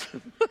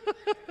responsive.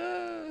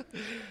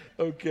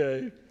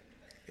 Okay,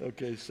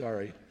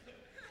 sorry.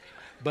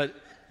 But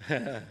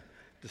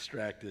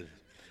distracted.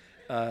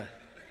 Are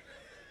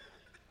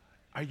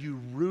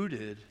you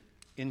rooted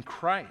in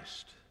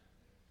Christ?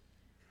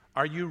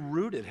 Are you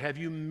rooted? Have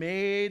you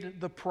made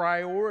the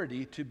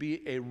priority to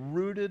be a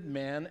rooted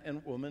man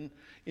and woman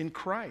in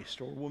Christ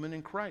or woman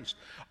in Christ?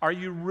 Are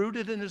you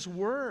rooted in His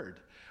Word?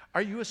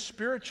 Are you a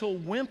spiritual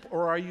wimp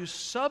or are you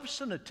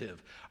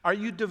substantive? Are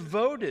you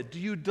devoted? Do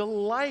you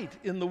delight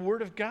in the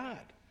Word of God?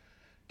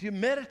 Do you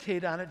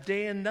meditate on it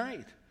day and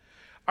night?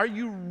 Are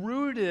you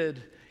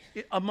rooted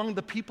among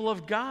the people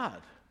of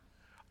God?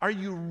 Are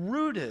you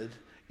rooted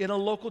in a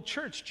local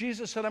church?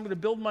 Jesus said, I'm going to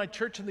build my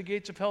church and the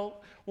gates of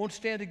hell won't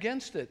stand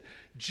against it.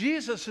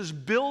 Jesus is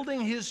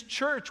building His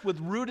church with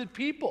rooted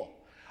people.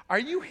 Are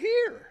you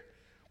here?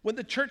 When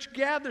the church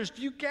gathers,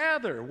 do you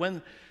gather?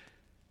 When,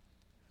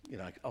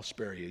 I'll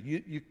spare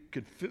you. You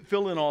could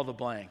fill in all the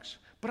blanks.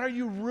 But are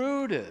you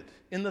rooted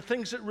in the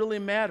things that really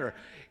matter?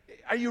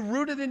 Are you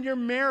rooted in your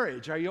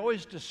marriage? Are you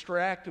always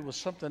distracted with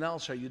something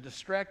else? Are you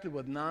distracted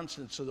with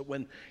nonsense so that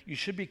when you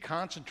should be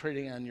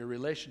concentrating on your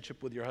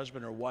relationship with your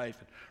husband or wife,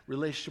 and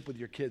relationship with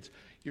your kids,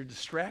 you're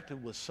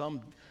distracted with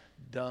some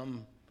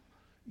dumb,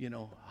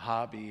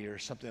 hobby or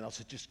something else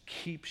that just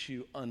keeps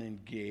you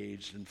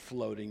unengaged and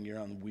floating? You're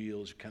on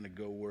wheels, you kind of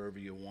go wherever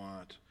you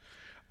want.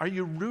 Are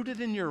you rooted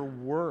in your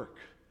work?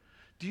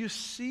 Do you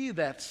see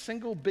that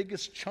single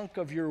biggest chunk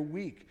of your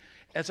week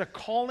as a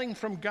calling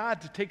from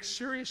God to take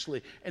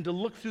seriously and to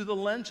look through the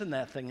lens in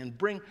that thing and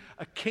bring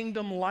a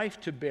kingdom life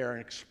to bear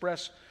and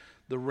express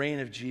the reign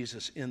of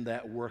Jesus in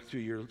that work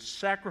through your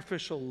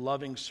sacrificial,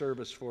 loving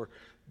service for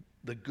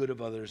the good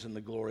of others and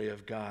the glory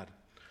of God?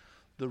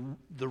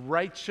 The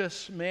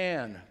righteous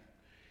man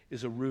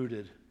is a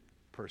rooted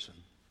person.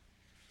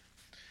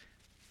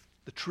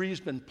 The tree's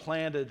been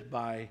planted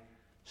by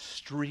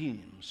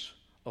streams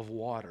of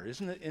water.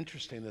 Isn't it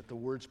interesting that the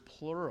word's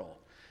plural?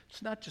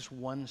 It's not just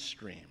one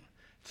stream.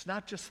 It's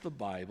not just the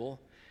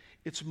Bible.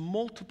 It's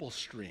multiple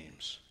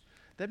streams.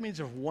 That means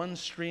if one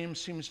stream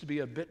seems to be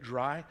a bit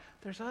dry,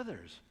 there's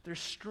others. There's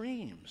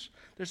streams.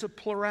 There's a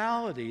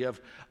plurality of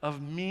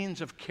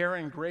means of care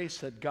and grace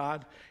that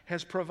God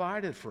has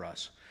provided for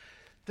us.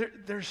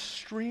 There's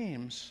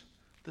streams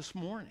this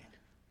morning.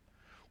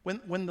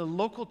 When the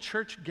local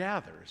church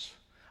gathers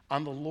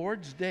on the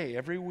Lord's Day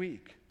every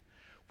week,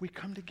 we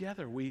come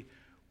together, we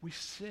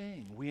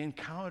sing, we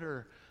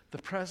encounter the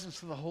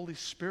presence of the Holy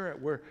Spirit.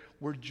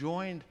 We're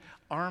joined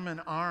arm in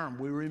arm.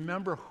 We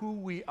remember who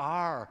we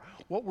are,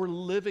 what we're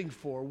living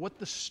for, what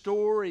the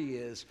story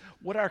is,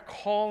 what our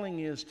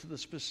calling is to the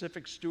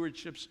specific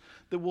stewardships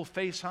that we'll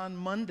face on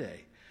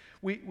Monday.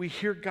 We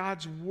hear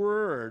God's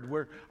word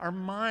where our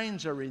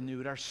minds are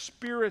renewed, our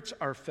spirits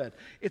are fed.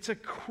 It's a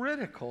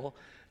critical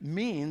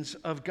means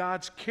of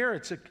God's care.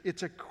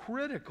 It's a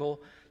critical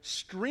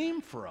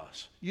stream for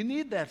us. You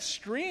need that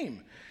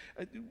stream.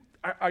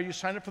 Are you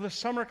signed up for the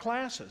summer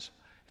classes?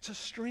 It's a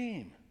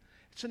stream.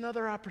 It's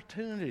another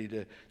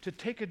opportunity to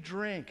take a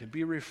drink and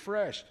be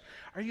refreshed.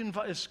 Are you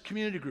invited as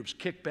community groups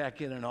kick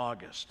back in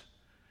August?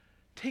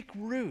 Take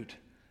root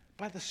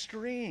by the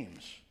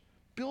streams.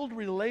 Build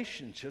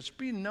relationships.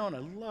 Be known. I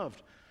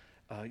loved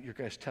your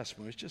guys'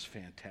 testimony. It's just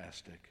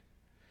fantastic.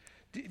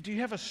 Do you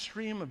have a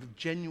stream of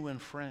genuine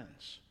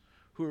friends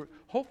who are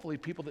hopefully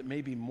people that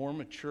may be more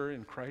mature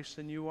in Christ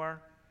than you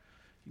are?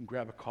 You can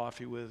grab a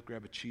coffee with,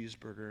 grab a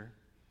cheeseburger,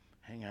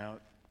 hang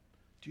out.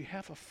 Do you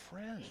have a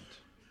friend?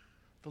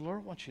 The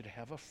Lord wants you to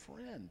have a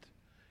friend.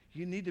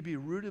 You need to be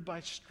rooted by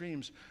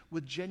streams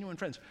with genuine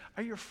friends.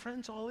 Are your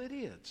friends all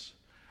idiots?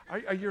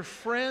 Are your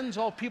friends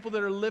all people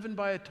that are living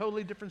by a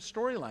totally different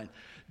storyline?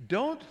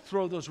 Don't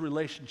throw those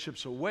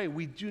relationships away.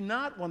 We do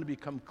not want to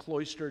become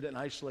cloistered and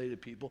isolated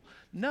people.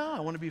 No, I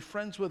want to be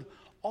friends with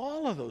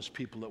all of those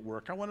people at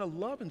work. I want to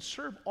love and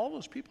serve all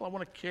those people. I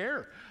want to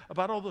care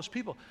about all those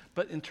people.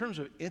 But in terms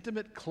of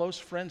intimate, close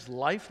friends,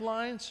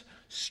 lifelines,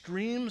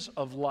 streams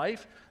of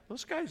life,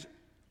 those guys,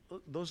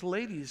 those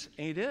ladies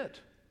ain't it,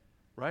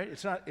 right?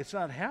 It's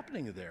not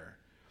happening there.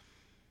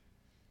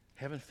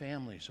 Having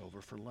families over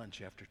for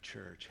lunch after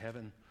church,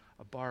 having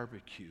a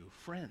barbecue,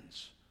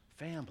 friends,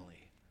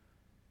 family,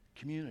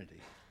 community,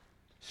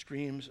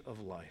 streams of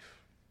life.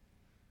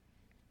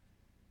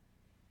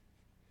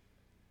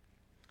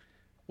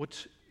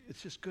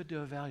 It's just good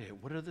to evaluate.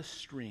 What are the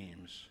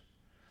streams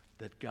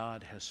that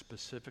God has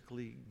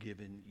specifically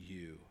given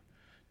you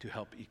to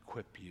help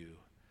equip you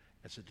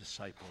as a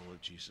disciple of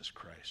Jesus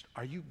Christ?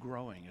 Are you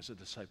growing as a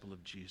disciple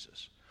of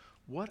Jesus?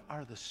 What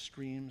are the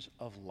streams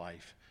of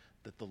life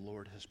that the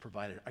Lord has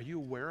provided? Are you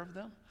aware of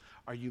them?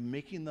 Are you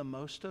making the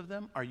most of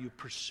them? Are you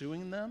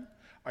pursuing them?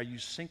 Are you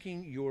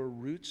sinking your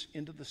roots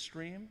into the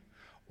stream?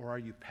 Or are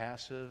you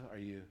passive? Are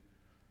you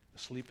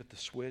asleep at the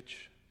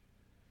switch?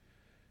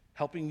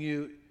 Helping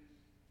you,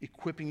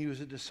 equipping you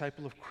as a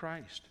disciple of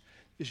Christ.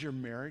 Is your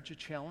marriage a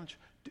challenge?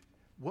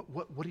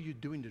 What are you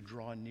doing to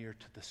draw near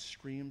to the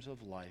streams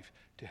of life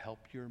to help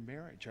your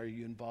marriage? Are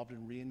you involved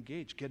in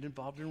re-engage? Get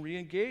involved in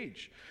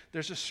re-engage.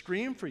 There's a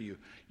stream for you.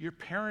 Your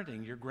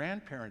parenting, your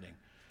grandparenting.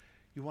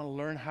 You want to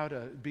learn how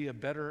to be a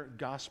better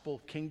gospel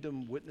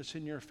kingdom witness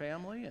in your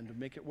family and to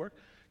make it work?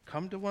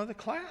 Come to one of the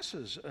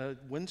classes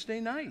Wednesday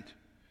night.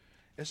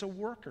 As a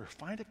worker,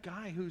 find a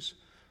guy who's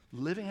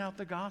living out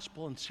the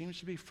gospel and seems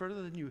to be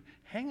further than you.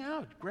 Hang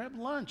out, grab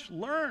lunch,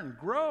 learn,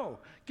 grow,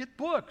 get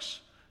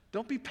books.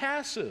 Don't be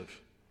passive.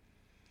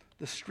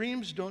 The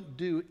streams don't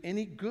do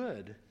any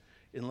good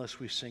unless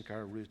we sink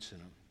our roots in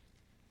them.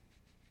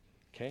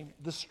 Okay?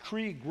 This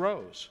tree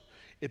grows.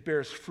 It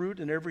bears fruit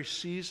in every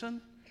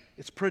season.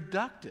 It's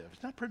productive.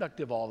 It's not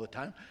productive all the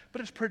time, but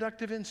it's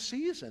productive in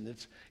season.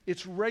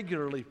 It's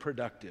regularly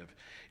productive.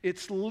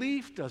 Its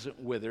leaf doesn't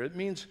wither. It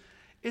means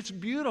it's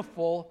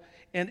beautiful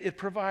and it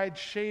provides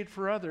shade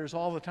for others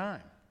all the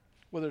time.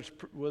 Whether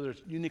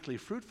it's uniquely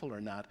fruitful or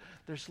not,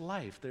 there's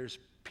life, there's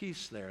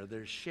peace there,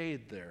 there's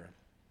shade there.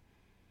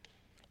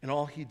 And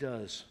all he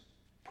does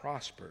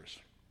prospers.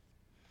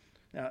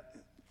 Now,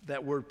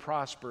 that word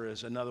prosper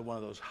is another one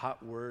of those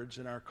hot words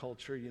in our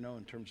culture, you know,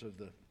 in terms of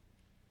the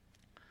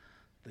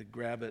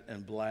grab it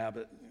and blab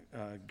it.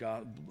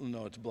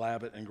 It's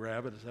blab it and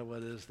grab it. Is that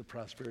what it is, the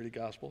prosperity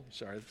gospel?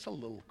 Sorry, it's a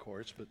little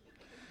coarse, but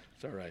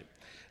it's all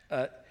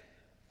right.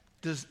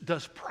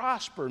 Does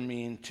prosper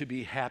mean to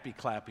be happy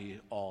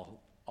clappy all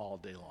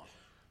day long?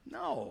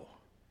 No,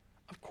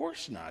 of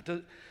course not.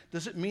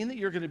 Does it mean that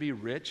you're going to be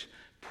rich?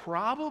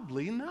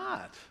 Probably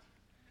not.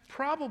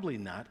 Probably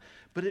not.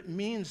 But it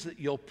means that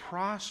you'll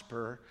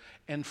prosper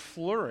and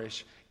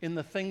flourish in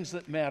the things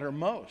that matter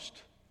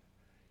most.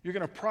 You're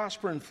going to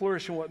prosper and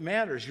flourish in what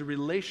matters, your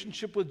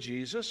relationship with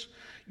Jesus,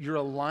 your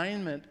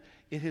alignment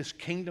in his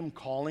kingdom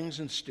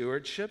callings and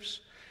stewardships,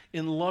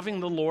 in loving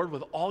the Lord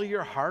with all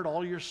your heart,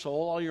 all your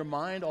soul, all your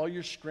mind, all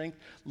your strength,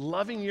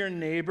 loving your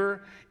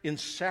neighbor in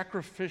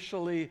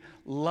sacrificially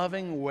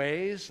loving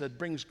ways that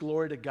brings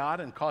glory to God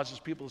and causes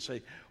people to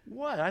say,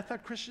 what? I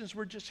thought Christians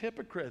were just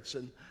hypocrites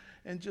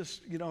and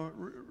just,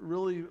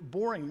 really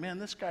boring. Man,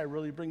 this guy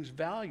really brings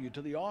value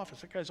to the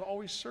office. That guy's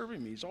always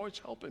serving me. He's always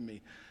helping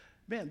me.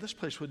 Man, this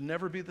place would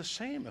never be the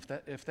same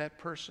if that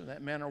person,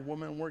 that man or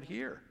woman weren't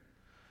here.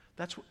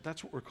 That's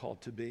what we're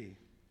called to be.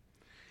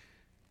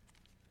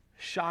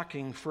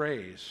 Shocking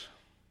phrase,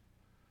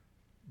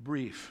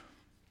 brief.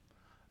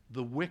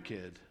 The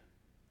wicked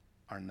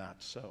are not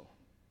so.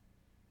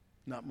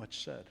 Not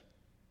much said.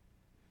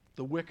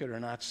 The wicked are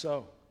not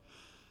so.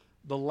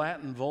 The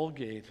Latin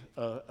Vulgate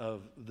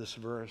of this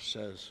verse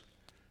says,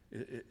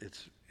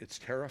 it's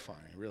terrifying,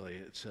 really.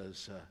 It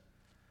says,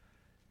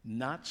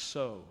 not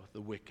so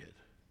the wicked,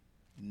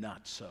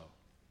 not so.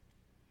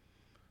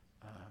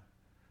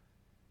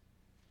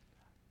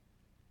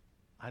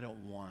 I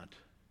don't want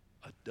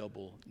a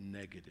double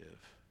negative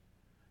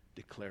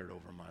declared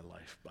over my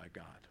life by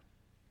God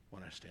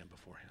when I stand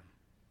before him.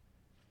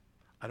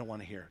 I don't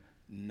want to hear,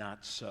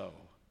 not so,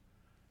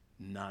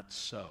 not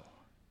so.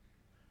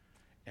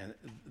 And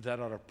that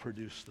ought to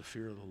produce the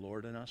fear of the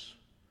Lord in us,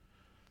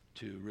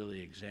 to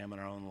really examine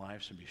our own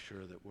lives and be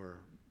sure that we're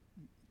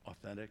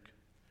authentic.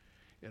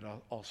 It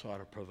also ought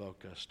to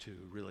provoke us to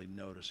really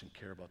notice and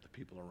care about the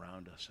people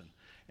around us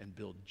and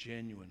build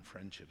genuine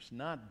friendships,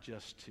 not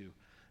just to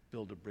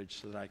build a bridge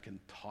so that I can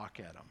talk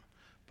at them,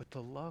 but to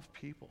love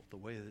people the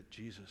way that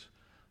Jesus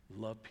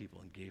loved people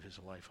and gave his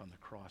life on the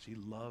cross. He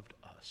loved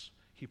us.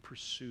 He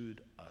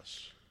pursued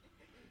us.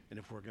 And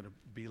if we're going to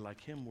be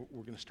like him,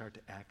 we're going to start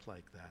to act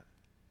like that.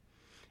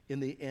 In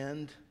the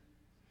end,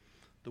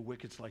 the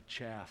wicked's like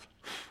chaff.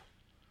 I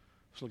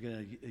was looking at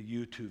a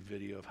YouTube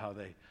video of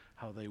how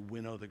how they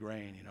winnow the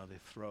grain. They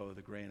throw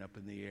the grain up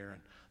in the air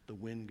and the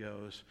wind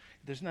goes.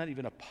 There's not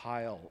even a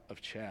pile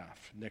of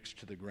chaff next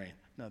to the grain.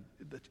 No,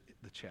 the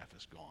chaff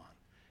is gone.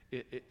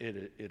 It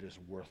is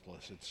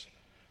worthless.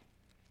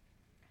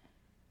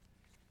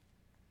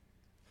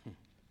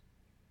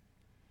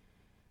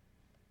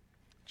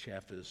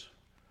 Chaff is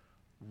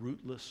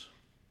rootless,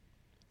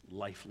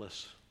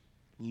 lifeless,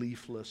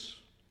 leafless,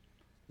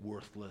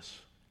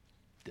 worthless,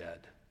 dead.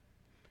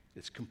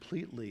 It's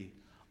completely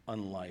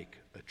unlike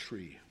a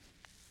tree.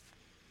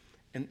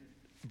 And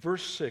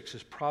verse 6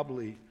 is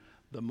probably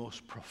the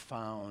most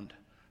profound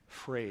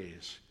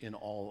phrase in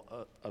all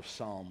of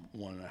Psalm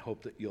 1. And I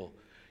hope that you'll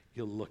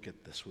look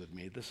at this with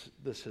me.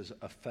 This has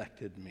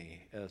affected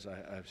me as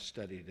I've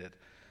studied it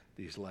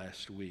these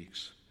last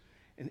weeks.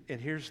 And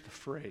here's the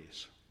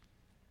phrase.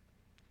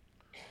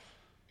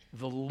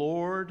 The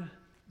Lord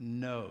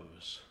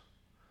knows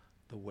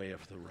the way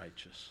of the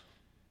righteous.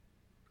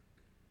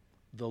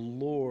 The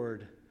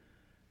Lord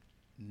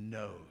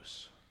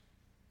knows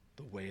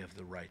the way of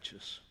the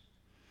righteous.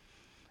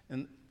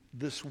 And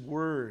this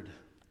word,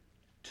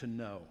 to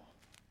know,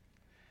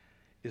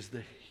 is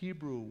the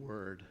Hebrew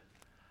word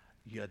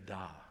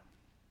yada.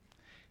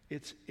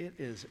 It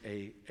is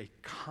a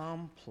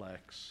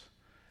complex,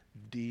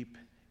 deep,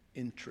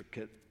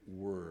 intricate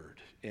word.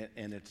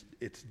 And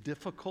it's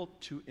difficult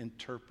to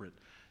interpret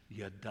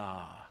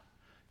yada,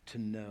 to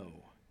know.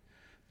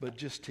 But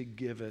just to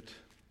give it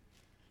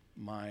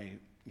my,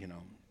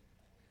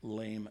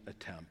 lame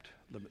attempt,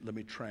 let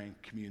me try and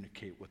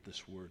communicate what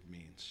this word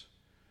means.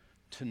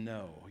 To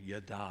know,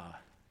 yada.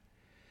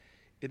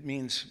 It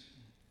means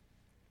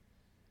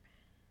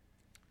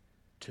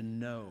to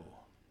know,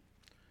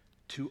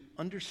 to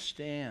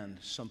understand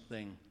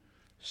something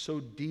so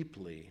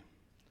deeply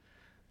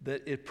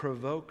that it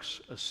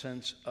provokes a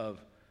sense of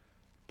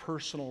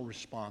personal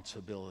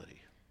responsibility.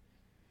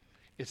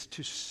 It's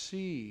to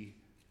see,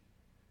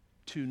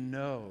 to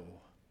know,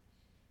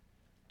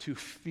 to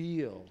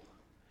feel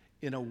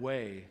in a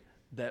way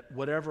that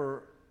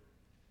whatever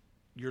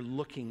you're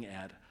looking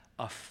at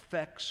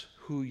affects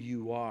who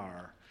you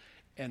are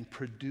and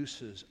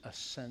produces a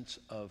sense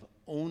of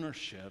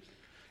ownership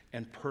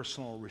and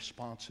personal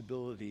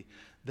responsibility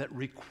that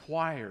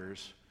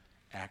requires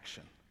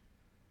action.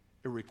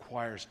 It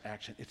requires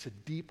action. It's a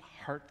deep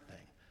heart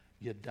thing,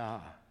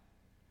 yada.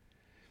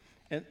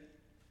 And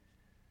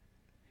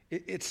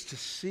it's to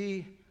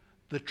see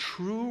the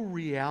true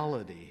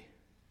reality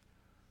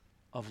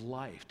of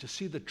life, to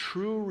see the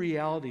true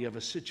reality of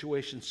a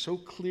situation so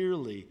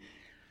clearly,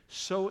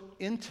 so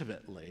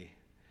intimately,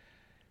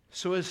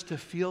 so as to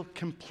feel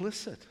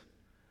complicit,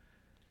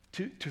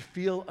 to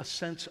feel a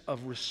sense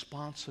of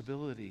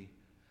responsibility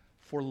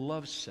for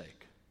love's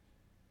sake,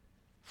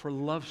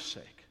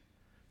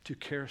 to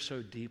care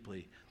so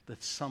deeply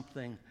that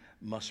something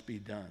must be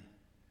done.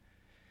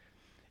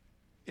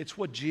 It's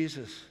what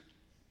Jesus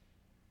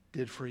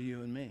did for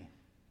you and me.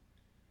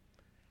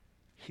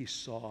 He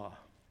saw.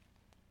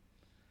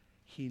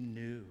 He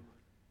knew.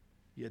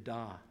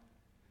 Yada.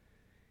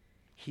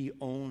 He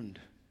owned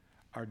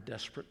our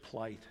desperate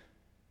plight.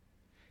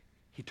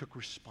 He took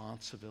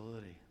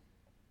responsibility.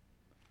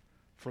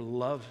 For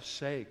love's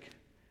sake,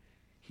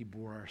 he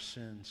bore our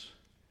sins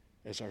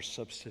as our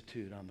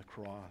substitute on the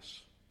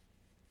cross.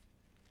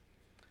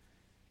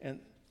 And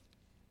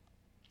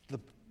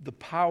the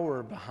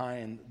power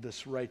behind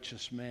this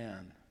righteous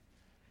man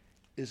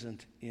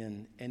isn't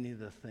in any of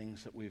the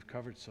things that we've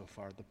covered so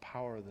far. The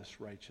power of this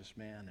righteous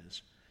man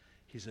is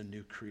he's a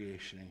new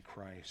creation in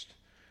Christ.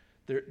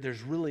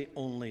 There's really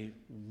only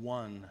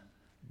one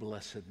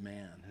blessed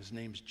man. His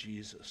name's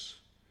Jesus.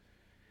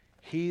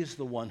 He's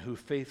the one who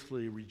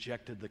faithfully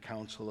rejected the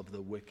counsel of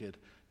the wicked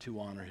to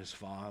honor his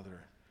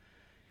Father.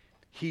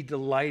 He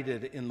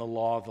delighted in the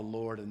law of the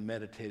Lord and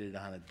meditated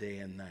on it day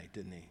and night,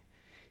 didn't he?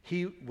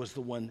 He was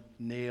the one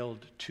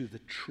nailed to the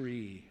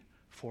tree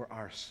for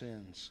our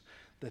sins,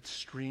 that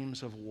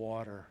streams of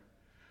water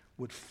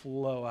would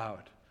flow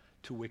out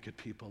to wicked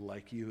people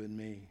like you and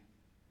me,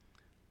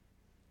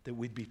 that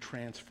we'd be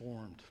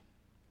transformed,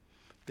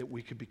 that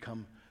we could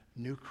become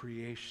new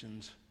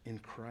creations in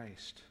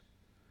Christ,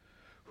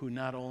 who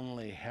not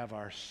only have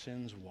our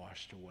sins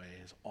washed away,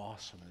 as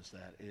awesome as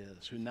that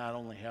is, who not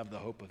only have the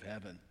hope of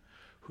heaven,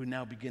 who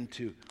now begin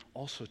to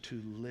also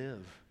to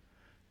live,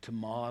 to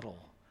model,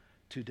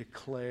 to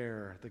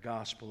declare the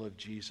gospel of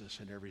Jesus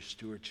in every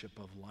stewardship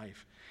of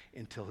life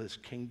until his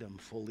kingdom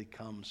fully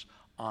comes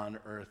on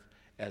earth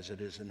as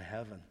it is in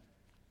heaven.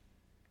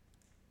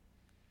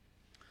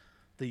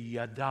 The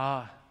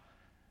Yada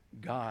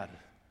God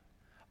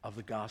of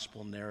the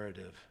gospel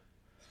narrative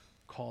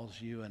calls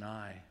you and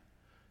I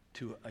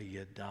to a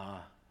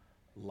Yada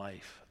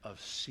life of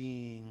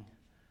seeing,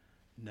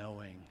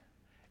 knowing,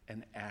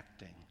 and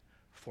acting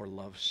for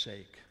love's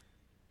sake.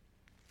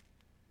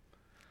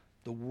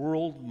 The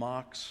world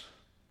mocks.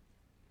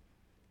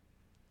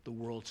 The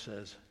world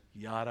says,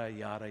 yada,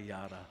 yada,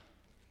 yada.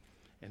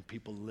 And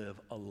people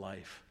live a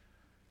life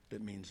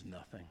that means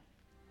nothing.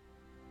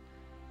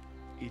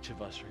 Each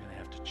of us are going to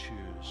have to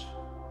choose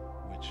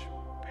which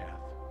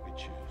path we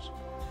we choose.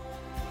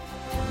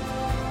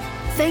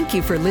 Thank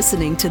you for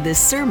listening to this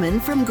sermon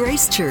from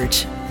Grace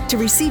Church. To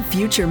receive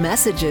future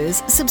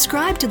messages,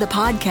 subscribe to the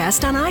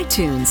podcast on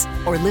iTunes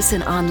or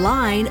listen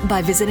online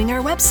by visiting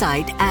our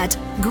website at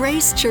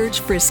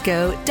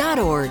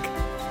gracechurchfrisco.org.